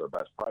advertise our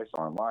best price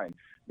online,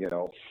 you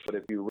know, but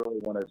if you really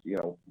want to, you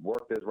know,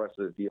 work this rest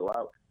of this deal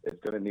out, it's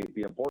going to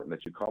be important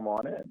that you come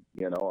on in,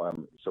 you know,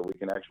 so we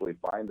can actually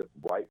find the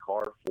right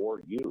car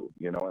for you,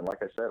 you know, and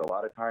like I said, a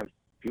lot of times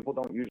people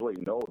don't usually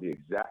know the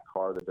exact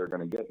car that they're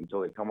going to get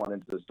until they come on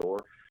into the store,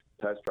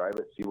 test drive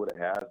it, see what it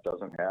has,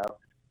 doesn't have.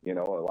 You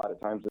know, a lot of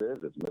times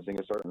it's missing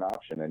a certain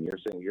option, and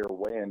you're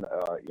weighing,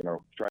 you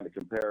know, trying to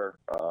compare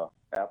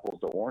apples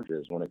to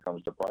oranges when it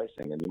comes to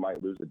pricing, and you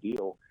might lose a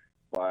deal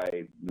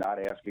by not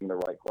asking the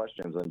right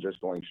questions and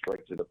just going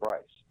straight to the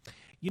price.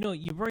 You know,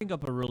 you bring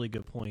up a really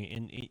good point,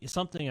 and it's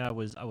something I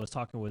was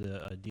talking with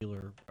a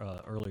dealer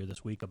earlier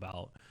this week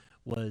about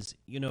was,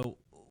 you know,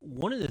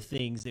 one of the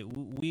things that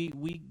we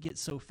get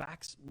so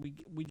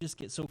we just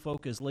get so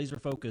focused, laser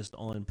focused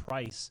on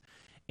price,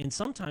 and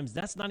sometimes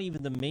that's not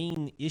even the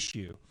main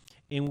issue.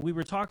 And we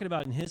were talking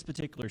about in his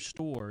particular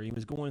store, he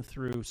was going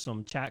through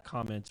some chat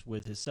comments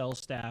with his sales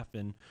staff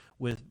and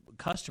with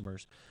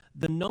customers.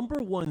 The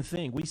number one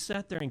thing we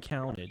sat there and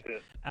counted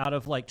out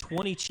of like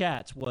 20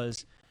 chats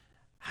was,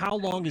 how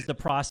long is the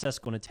process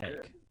going to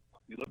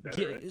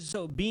take?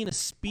 So being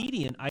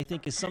expedient, I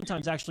think, is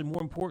sometimes actually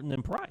more important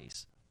than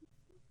price.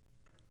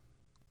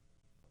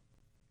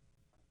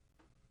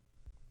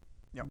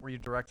 Yeah, were you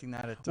directing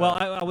that at? Well,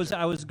 I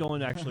was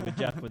going actually with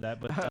Jeff with that,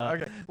 but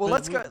okay. Well,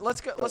 let's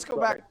go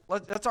back.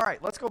 That's all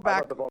right. Let's go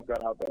back. The ball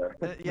got out there.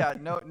 Yeah,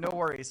 no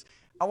worries.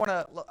 I want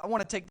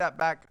to take that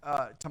back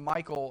to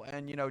Michael,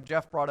 and you know,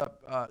 Jeff brought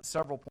up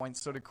several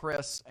points. So did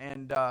Chris,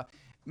 and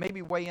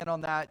maybe weigh in on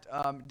that.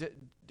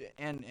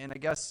 And I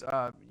guess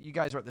you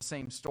guys are at the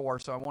same store,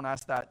 so I won't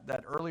ask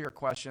that earlier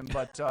question,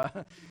 but.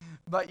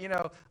 But you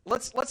know,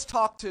 let's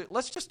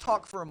just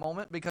talk for a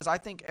moment, because I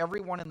think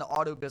everyone in the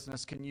auto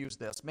business can use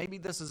this. Maybe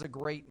this is a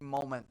great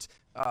moment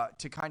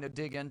to kind of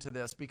dig into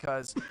this,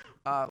 because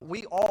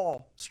we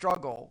all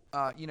struggle.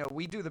 You know,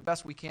 we do the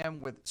best we can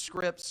with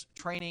scripts,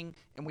 training,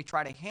 and we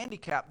try to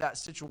handicap that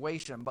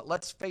situation. But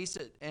let's face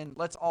it, and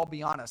let's all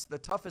be honest, the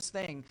toughest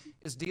thing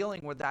is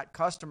dealing with that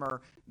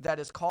customer that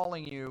is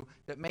calling you,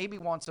 that maybe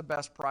wants the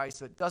best price,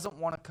 that doesn't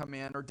want to come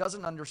in or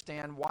doesn't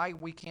understand why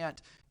we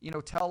can't, you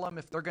know, tell them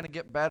if they're going to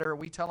get better.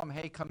 We tell them,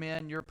 hey, come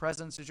in, your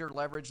presence is your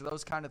leverage,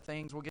 those kind of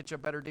things, we'll get you a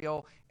better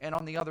deal. And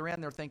on the other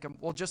end, they're thinking,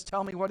 well, just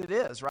tell me what it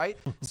is, right?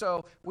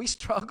 So we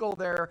struggle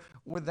there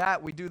with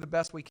that. We do the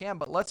best we can,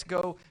 but let's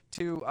go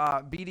to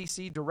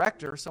BDC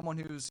director, someone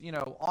who's, you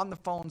know, on the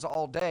phones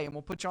all day, and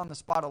we'll put you on the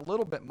spot a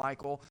little bit,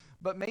 Michael,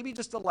 but maybe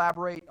just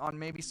elaborate on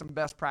maybe some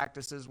best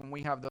practices when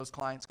we have those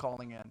clients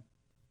calling in.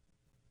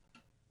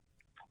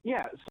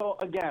 Yeah, so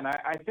again,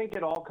 I think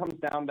it all comes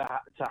down to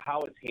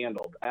how it's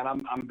handled, and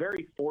I'm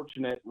very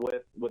fortunate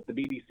with the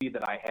BDC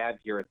that I had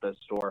here at this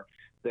store.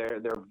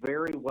 They're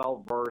very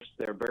well versed,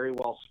 they're very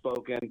well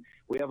spoken.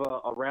 We have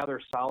a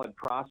rather solid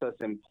process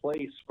in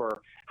place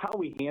for how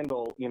we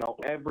handle, you know,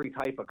 every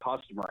type of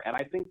customer, and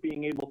I think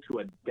being able to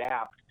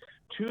adapt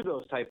to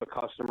those type of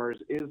customers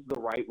is the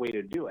right way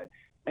to do it.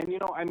 And you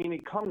know, I mean,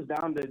 it comes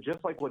down to just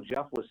like what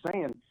Jeff was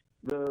saying.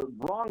 The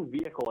wrong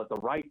vehicle at the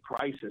right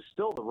price is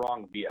still the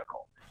wrong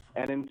vehicle.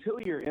 And until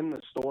you're in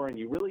the store and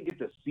you really get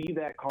to see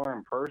that car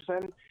in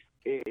person,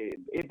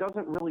 it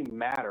doesn't really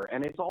matter.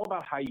 And it's all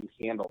about how you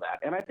handle that.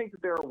 And I think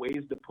that there are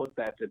ways to put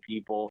that to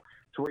people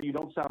to where you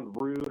don't sound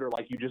rude or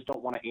like you just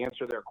don't want to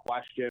answer their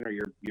question or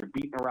you're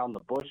beating around the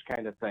bush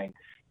kind of thing.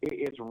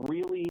 It's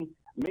really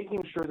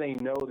making sure they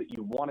know that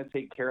you want to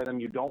take care of them.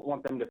 You don't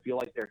want them to feel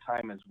like their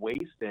time is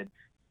wasted.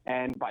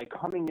 And by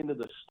coming into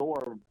the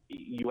store,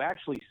 you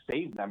actually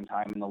save them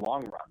time in the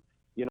long run.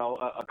 You know,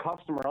 a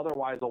customer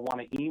otherwise will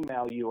want to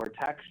email you or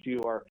text you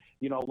or,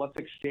 you know, let's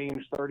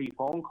exchange 30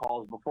 phone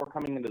calls before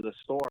coming into the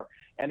store.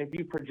 And if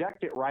you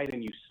project it right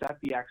and you set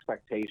the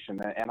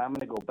expectation, and I'm going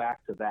to go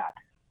back to that,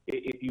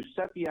 if you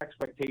set the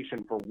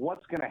expectation for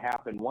what's going to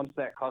happen once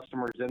that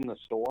customer's in the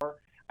store,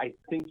 I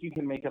think you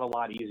can make it a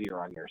lot easier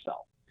on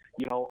yourself.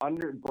 You know,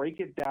 break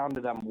it down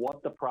to them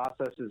what the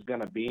process is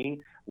going to be.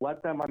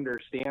 Let them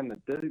understand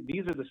that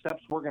these are the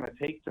steps we're going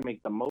to take to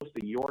make the most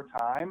of your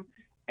time.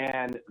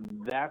 And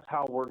that's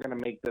how we're going to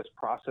make this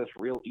process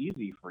real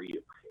easy for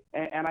you.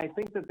 And I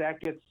think that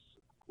gets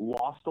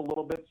lost a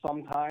little bit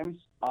sometimes.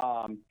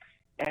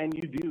 And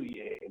you do,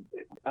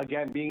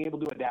 again, being able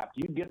to adapt.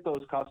 You get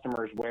those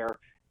customers where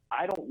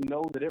I don't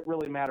know that it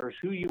really matters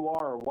who you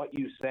are or what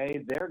you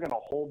say. They're going to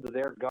hold to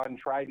their gun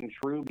tried and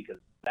true because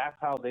that's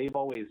how they've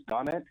always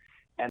done it.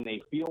 And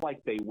they feel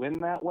like they win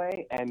that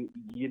way. And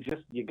you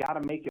got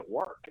to make it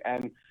work.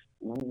 And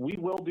we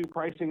will do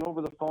pricing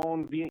over the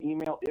phone, via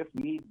email, if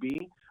need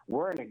be.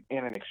 we're in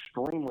an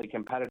extremely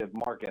competitive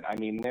market. I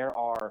mean, there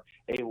are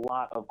a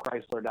lot of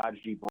Chrysler, Dodge,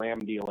 Jeep, Ram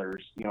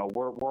dealers. You know,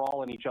 we're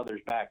all in each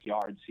other's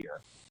backyards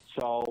here.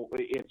 So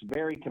it's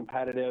very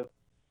competitive,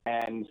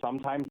 and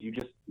sometimes you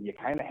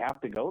kind of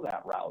have to go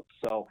that route.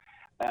 So,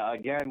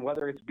 again,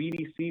 whether it's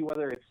BDC,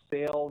 whether it's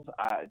sales,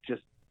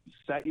 just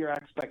set your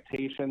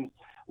expectations.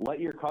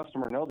 Let your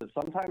customer know that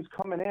sometimes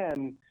coming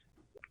in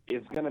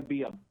is going to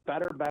be a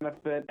better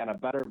benefit and a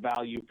better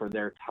value for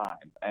their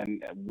time.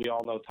 And we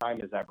all know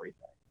time is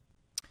everything.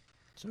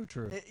 So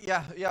true.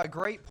 Yeah,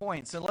 great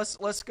point. So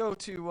let's go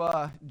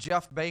to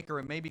Jeff Baker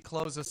and maybe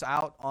close us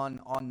out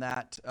on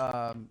that.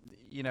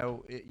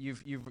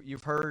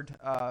 You've heard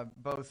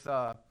both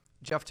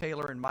Jeff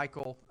Taylor and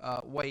Michael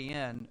weigh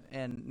in,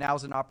 and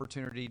now's an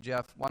opportunity.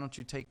 Jeff, why don't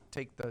you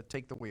take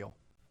the wheel?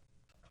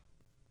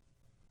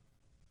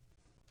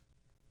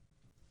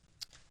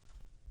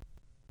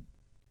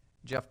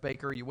 Jeff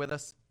Baker, are you with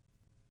us?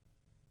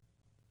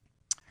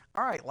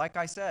 All right, like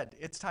I said,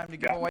 it's time to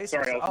give away.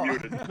 Sorry, I was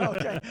muted.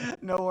 Okay,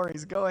 no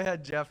worries. Go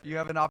ahead, Jeff. You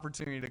have an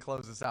opportunity to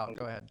close us out.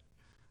 Go ahead.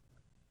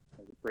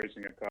 I was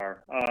racing a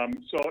car.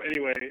 So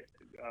anyway,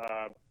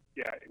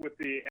 with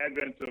the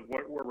advent of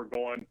where we're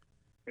going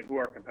and who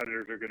our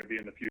competitors are going to be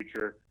in the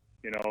future,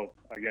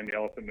 again, the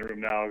elephant in the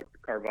room now,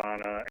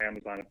 Carvana,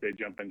 Amazon, if they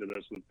jump into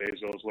this with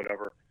Bezos,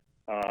 whatever,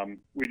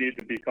 we need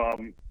to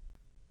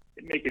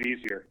make it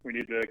easier. We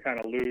need to kind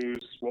of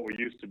lose what we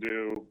used to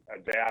do,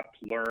 adapt,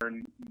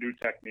 learn new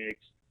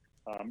techniques.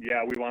 We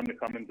want them to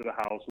come into the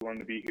house. We want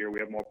them to be here. We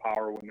have more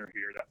power when they're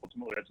here. That's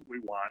what we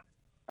want.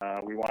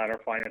 We want our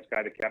finance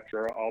guy to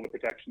capture all the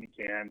protection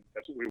he can.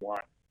 That's what we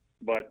want.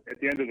 But at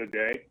the end of the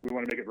day, we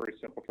want to make it very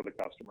simple for the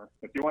customer.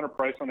 If you want a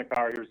price on the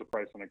car, here's the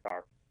price on the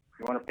car. If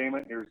you want a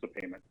payment, here's the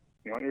payment.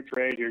 If you want your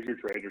trade, here's your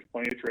trade. There's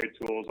plenty of trade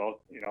tools.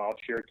 I'll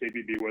share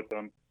KBB with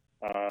them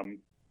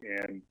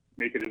and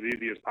make it as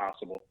easy as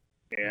possible.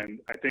 And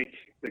I think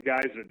the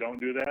guys that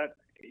don't do that,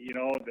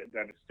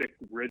 that stick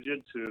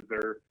rigid to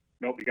their,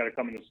 nope, you got to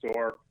come in the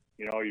store,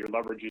 your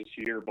leverage is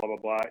here, blah, blah,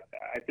 blah.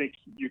 I think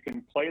you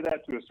can play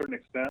that to a certain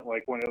extent.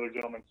 Like one of the other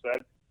gentlemen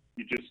said,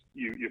 you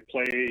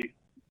play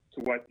to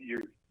what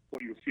you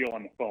feel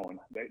on the phone,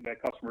 that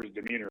customer's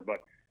demeanor. But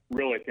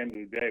really, at the end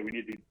of the day, we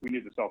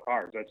need to sell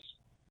cars.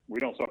 We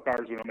don't sell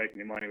cars, we don't make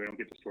any money, we don't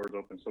get the stores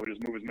open. So we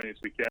just move as many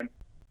as we can.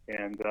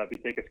 And if you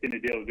take a skinny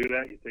deal to do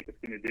that, you take a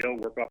skinny deal,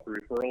 work off the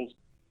referrals,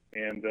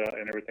 and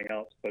everything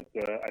else. But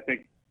I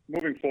think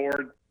moving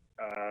forward,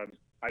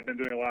 I've been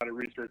doing a lot of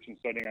research and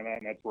studying on that,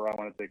 and that's where I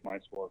want to take my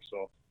score.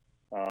 So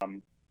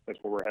that's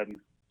where we're heading.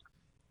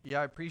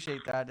 Yeah, I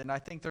appreciate that, and I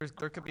think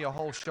there could be a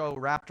whole show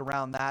wrapped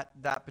around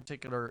that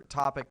particular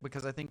topic,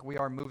 because I think we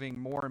are moving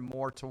more and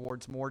more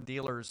towards more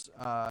dealers,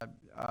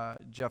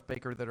 Jeff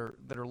Baker, that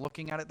are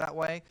looking at it that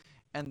way,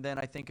 and then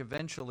I think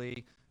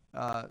eventually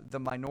the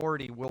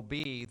minority will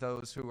be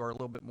those who are a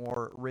little bit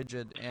more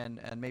rigid and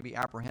maybe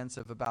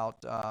apprehensive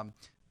about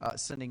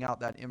sending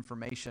out that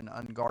information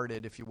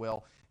unguarded, if you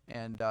will.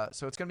 And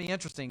so it's going to be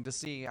interesting to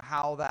see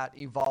how that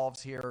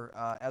evolves here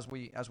as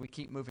we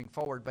keep moving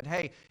forward. But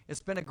hey,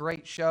 it's been a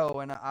great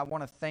show, and I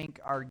want to thank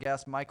our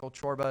guests, Michael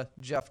Chorba,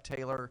 Jeff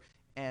Taylor,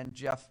 and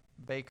Jeff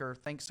Baker.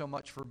 Thanks so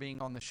much for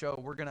being on the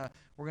show. We're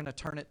gonna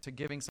turn it to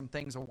giving some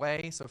things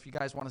away. So if you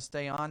guys want to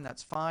stay on,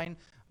 that's fine.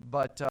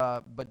 But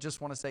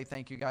just want to say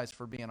thank you guys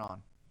for being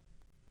on.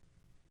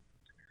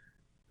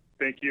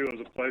 Thank you. It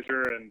was a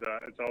pleasure, and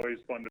it's always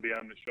fun to be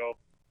on the show.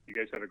 You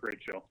guys have a great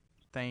show.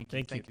 Thank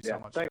you so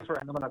much. Thanks for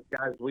having us,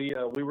 guys. We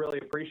really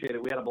appreciate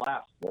it. We had a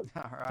blast. All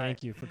right.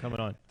 Thank you for coming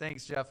on.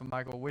 Thanks, Jeff and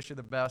Michael. Wish you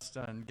the best,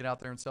 and get out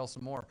there and sell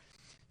some more.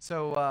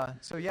 So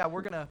yeah,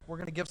 we're gonna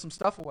give some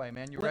stuff away,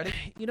 man. You ready?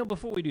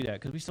 Before we do that,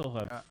 because we still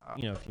have a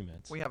few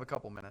minutes. We have a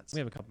couple minutes.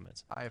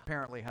 I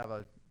apparently have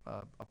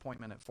a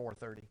appointment at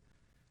 4:30.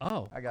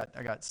 Oh, I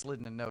got slid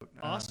in a note.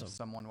 Awesome.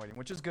 Someone waiting,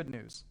 which is good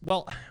news.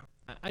 Well,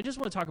 I just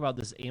want to talk about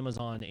this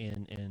Amazon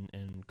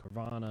and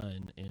Carvana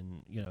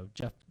and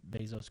Jeff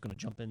Bezos going to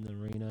jump in the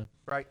arena.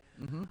 Right.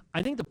 Mm-hmm.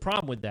 I think the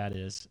problem with that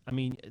is,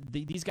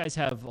 these guys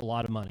have a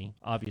lot of money,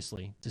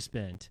 obviously, to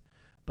spend.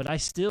 But I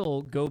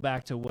still go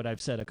back to what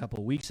I've said a couple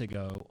of weeks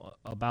ago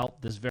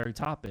about this very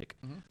topic.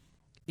 Mm-hmm.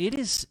 It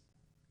is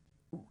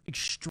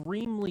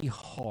extremely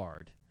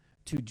hard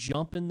to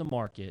jump in the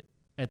market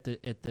at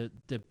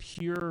the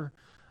pure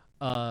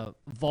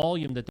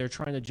volume that they're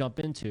trying to jump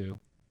into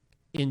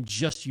in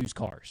just used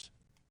cars.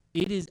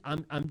 It is.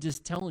 I'm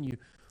just telling you,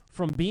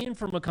 from being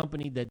from a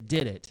company that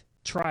did it,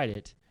 tried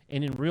it,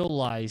 and then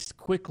realized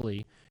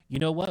quickly, you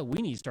know what,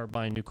 we need to start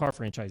buying new car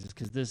franchises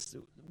because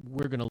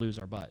we're going to lose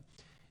our butt.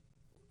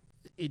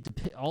 It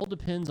all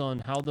depends on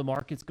how the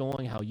market's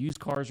going, how used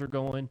cars are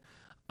going.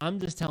 I'm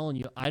just telling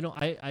you,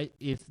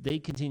 if they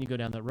continue to go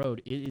down that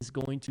road, it is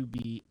going to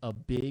be a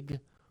big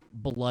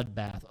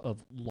bloodbath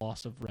of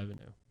loss of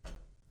revenue.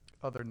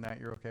 Other than that,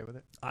 you're okay with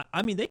it?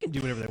 They can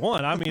do whatever they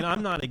want.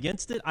 I'm not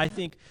against it. I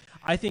think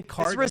new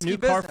business.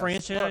 car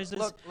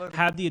franchises look.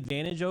 have the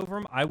advantage over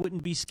them. I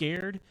wouldn't be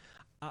scared.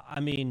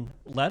 I mean,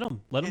 let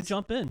them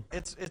jump in.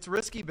 It's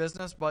risky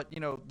business, but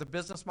the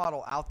business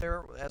model out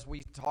there, as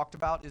we talked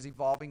about, is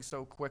evolving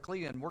so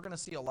quickly, and we're going to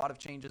see a lot of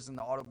changes in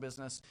the auto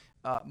business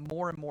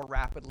more and more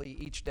rapidly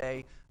each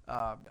day.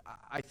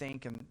 I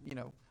think, and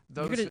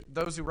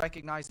those who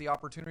recognize the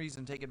opportunities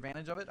and take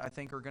advantage of it, I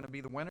think, are going to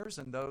be the winners,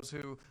 and those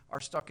who are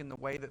stuck in the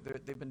way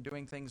that they've been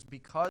doing things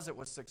because it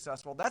was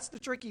successful. That's the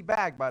tricky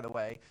bag, by the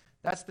way.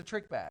 That's the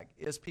trick bag.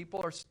 Is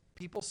people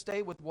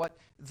stay with what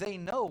they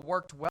know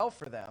worked well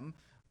for them,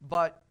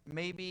 but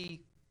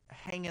maybe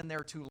hang in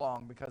there too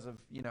long because of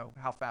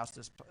how fast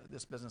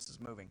this business is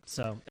moving.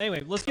 So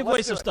anyway, let's give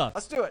away some stuff.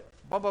 Let's do it.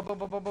 Boom, boom, boom,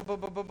 boom, boom, boom,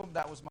 boom, boom, boom.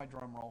 That was my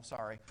drum roll.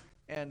 Sorry.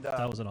 And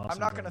that was an awesome. I'm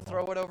not going to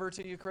throw it over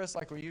to you, Chris,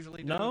 like we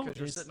usually do, No, because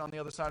you're sitting on the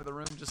other side of the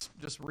room.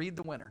 Just read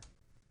the winner.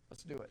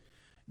 Let's do it.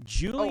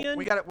 Julian. Oh,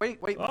 we got it. Wait.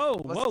 Oh,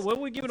 whoa! What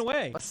are we giving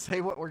away? Let's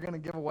say what we're going to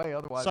give away.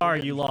 Otherwise,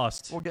 sorry, you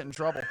lost. We'll get in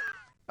trouble.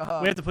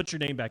 We have to put your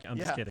name back. I'm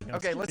just kidding.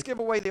 Okay, let's give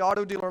away the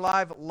Auto Dealer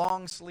Live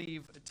long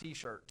sleeve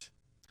T-shirt.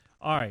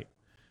 All right.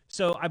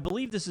 So I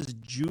believe this is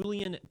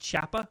Julian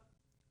Chapa.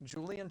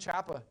 Julian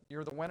Chapa,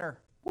 you're the winner.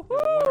 You're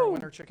the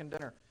winner chicken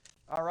dinner.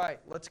 All right,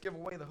 let's give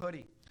away the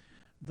hoodie.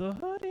 The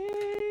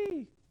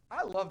hoodie.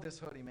 I love this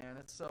hoodie, man.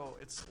 It's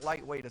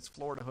lightweight. It's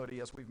Florida hoodie,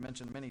 as we've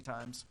mentioned many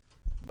times.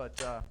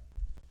 But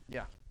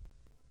yeah.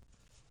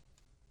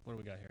 What do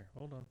we got here?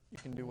 Hold on. You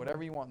can do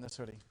whatever you want in this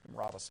hoodie. You can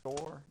rob a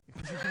store.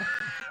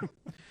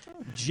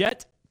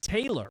 Jet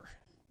Taylor.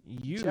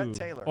 Jet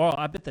Taylor. Oh,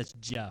 I bet that's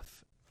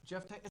Jeff.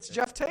 It's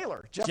Jeff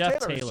Taylor. Jeff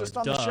Taylor is just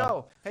on the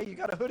show. Hey, you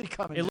got a hoodie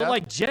coming, It Jeff. looked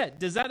like Jet.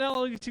 Does that not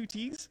look like two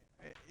T's?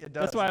 It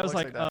does. That's why I was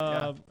like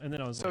that, and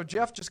then I was so like. So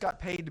Jeff just got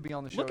paid to be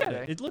on the show today. today.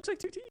 Look at it. It looks like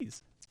two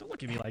T's. Don't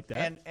look at me like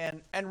that.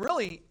 And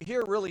really,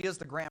 here really is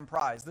the grand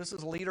prize. This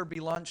is Leader Be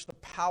Lunch, The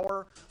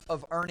Power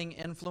of Earning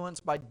Influence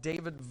by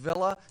David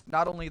Villa,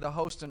 not only the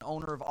host and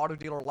owner of Auto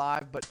Dealer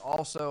Live, but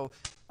also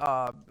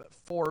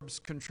Forbes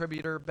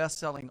contributor,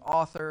 best-selling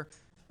author,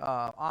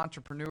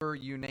 entrepreneur,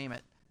 you name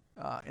it.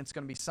 It's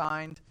going to be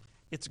signed.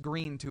 It's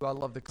green, too. I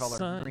love the color.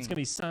 Green. It's going to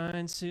be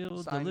signed,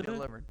 sealed,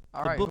 delivered.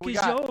 All the right, book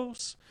is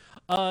yours.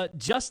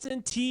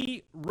 Justin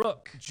T.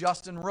 Rook.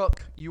 Justin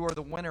Rook, you are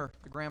the winner,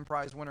 the grand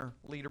prize winner,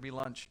 Leader Be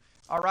Lunch.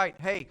 All right,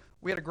 hey,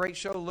 we had a great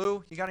show.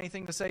 Lou, you got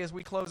anything to say as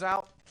we close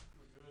out?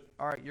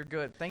 All right, you're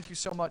good. Thank you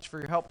so much for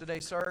your help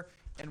today, sir.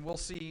 And we'll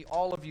see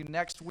all of you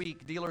next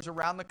week. Dealers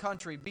around the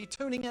country, be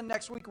tuning in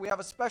next week. We have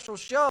a special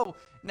show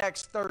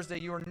next Thursday.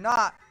 You are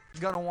not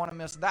going to want to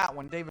miss that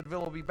one. David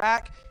Villa will be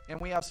back, and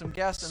we have some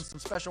guests and some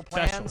special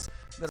plans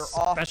that are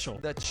off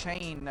the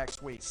chain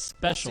next week.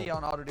 Special. We'll see you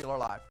on Auto Dealer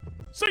Live.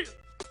 See you.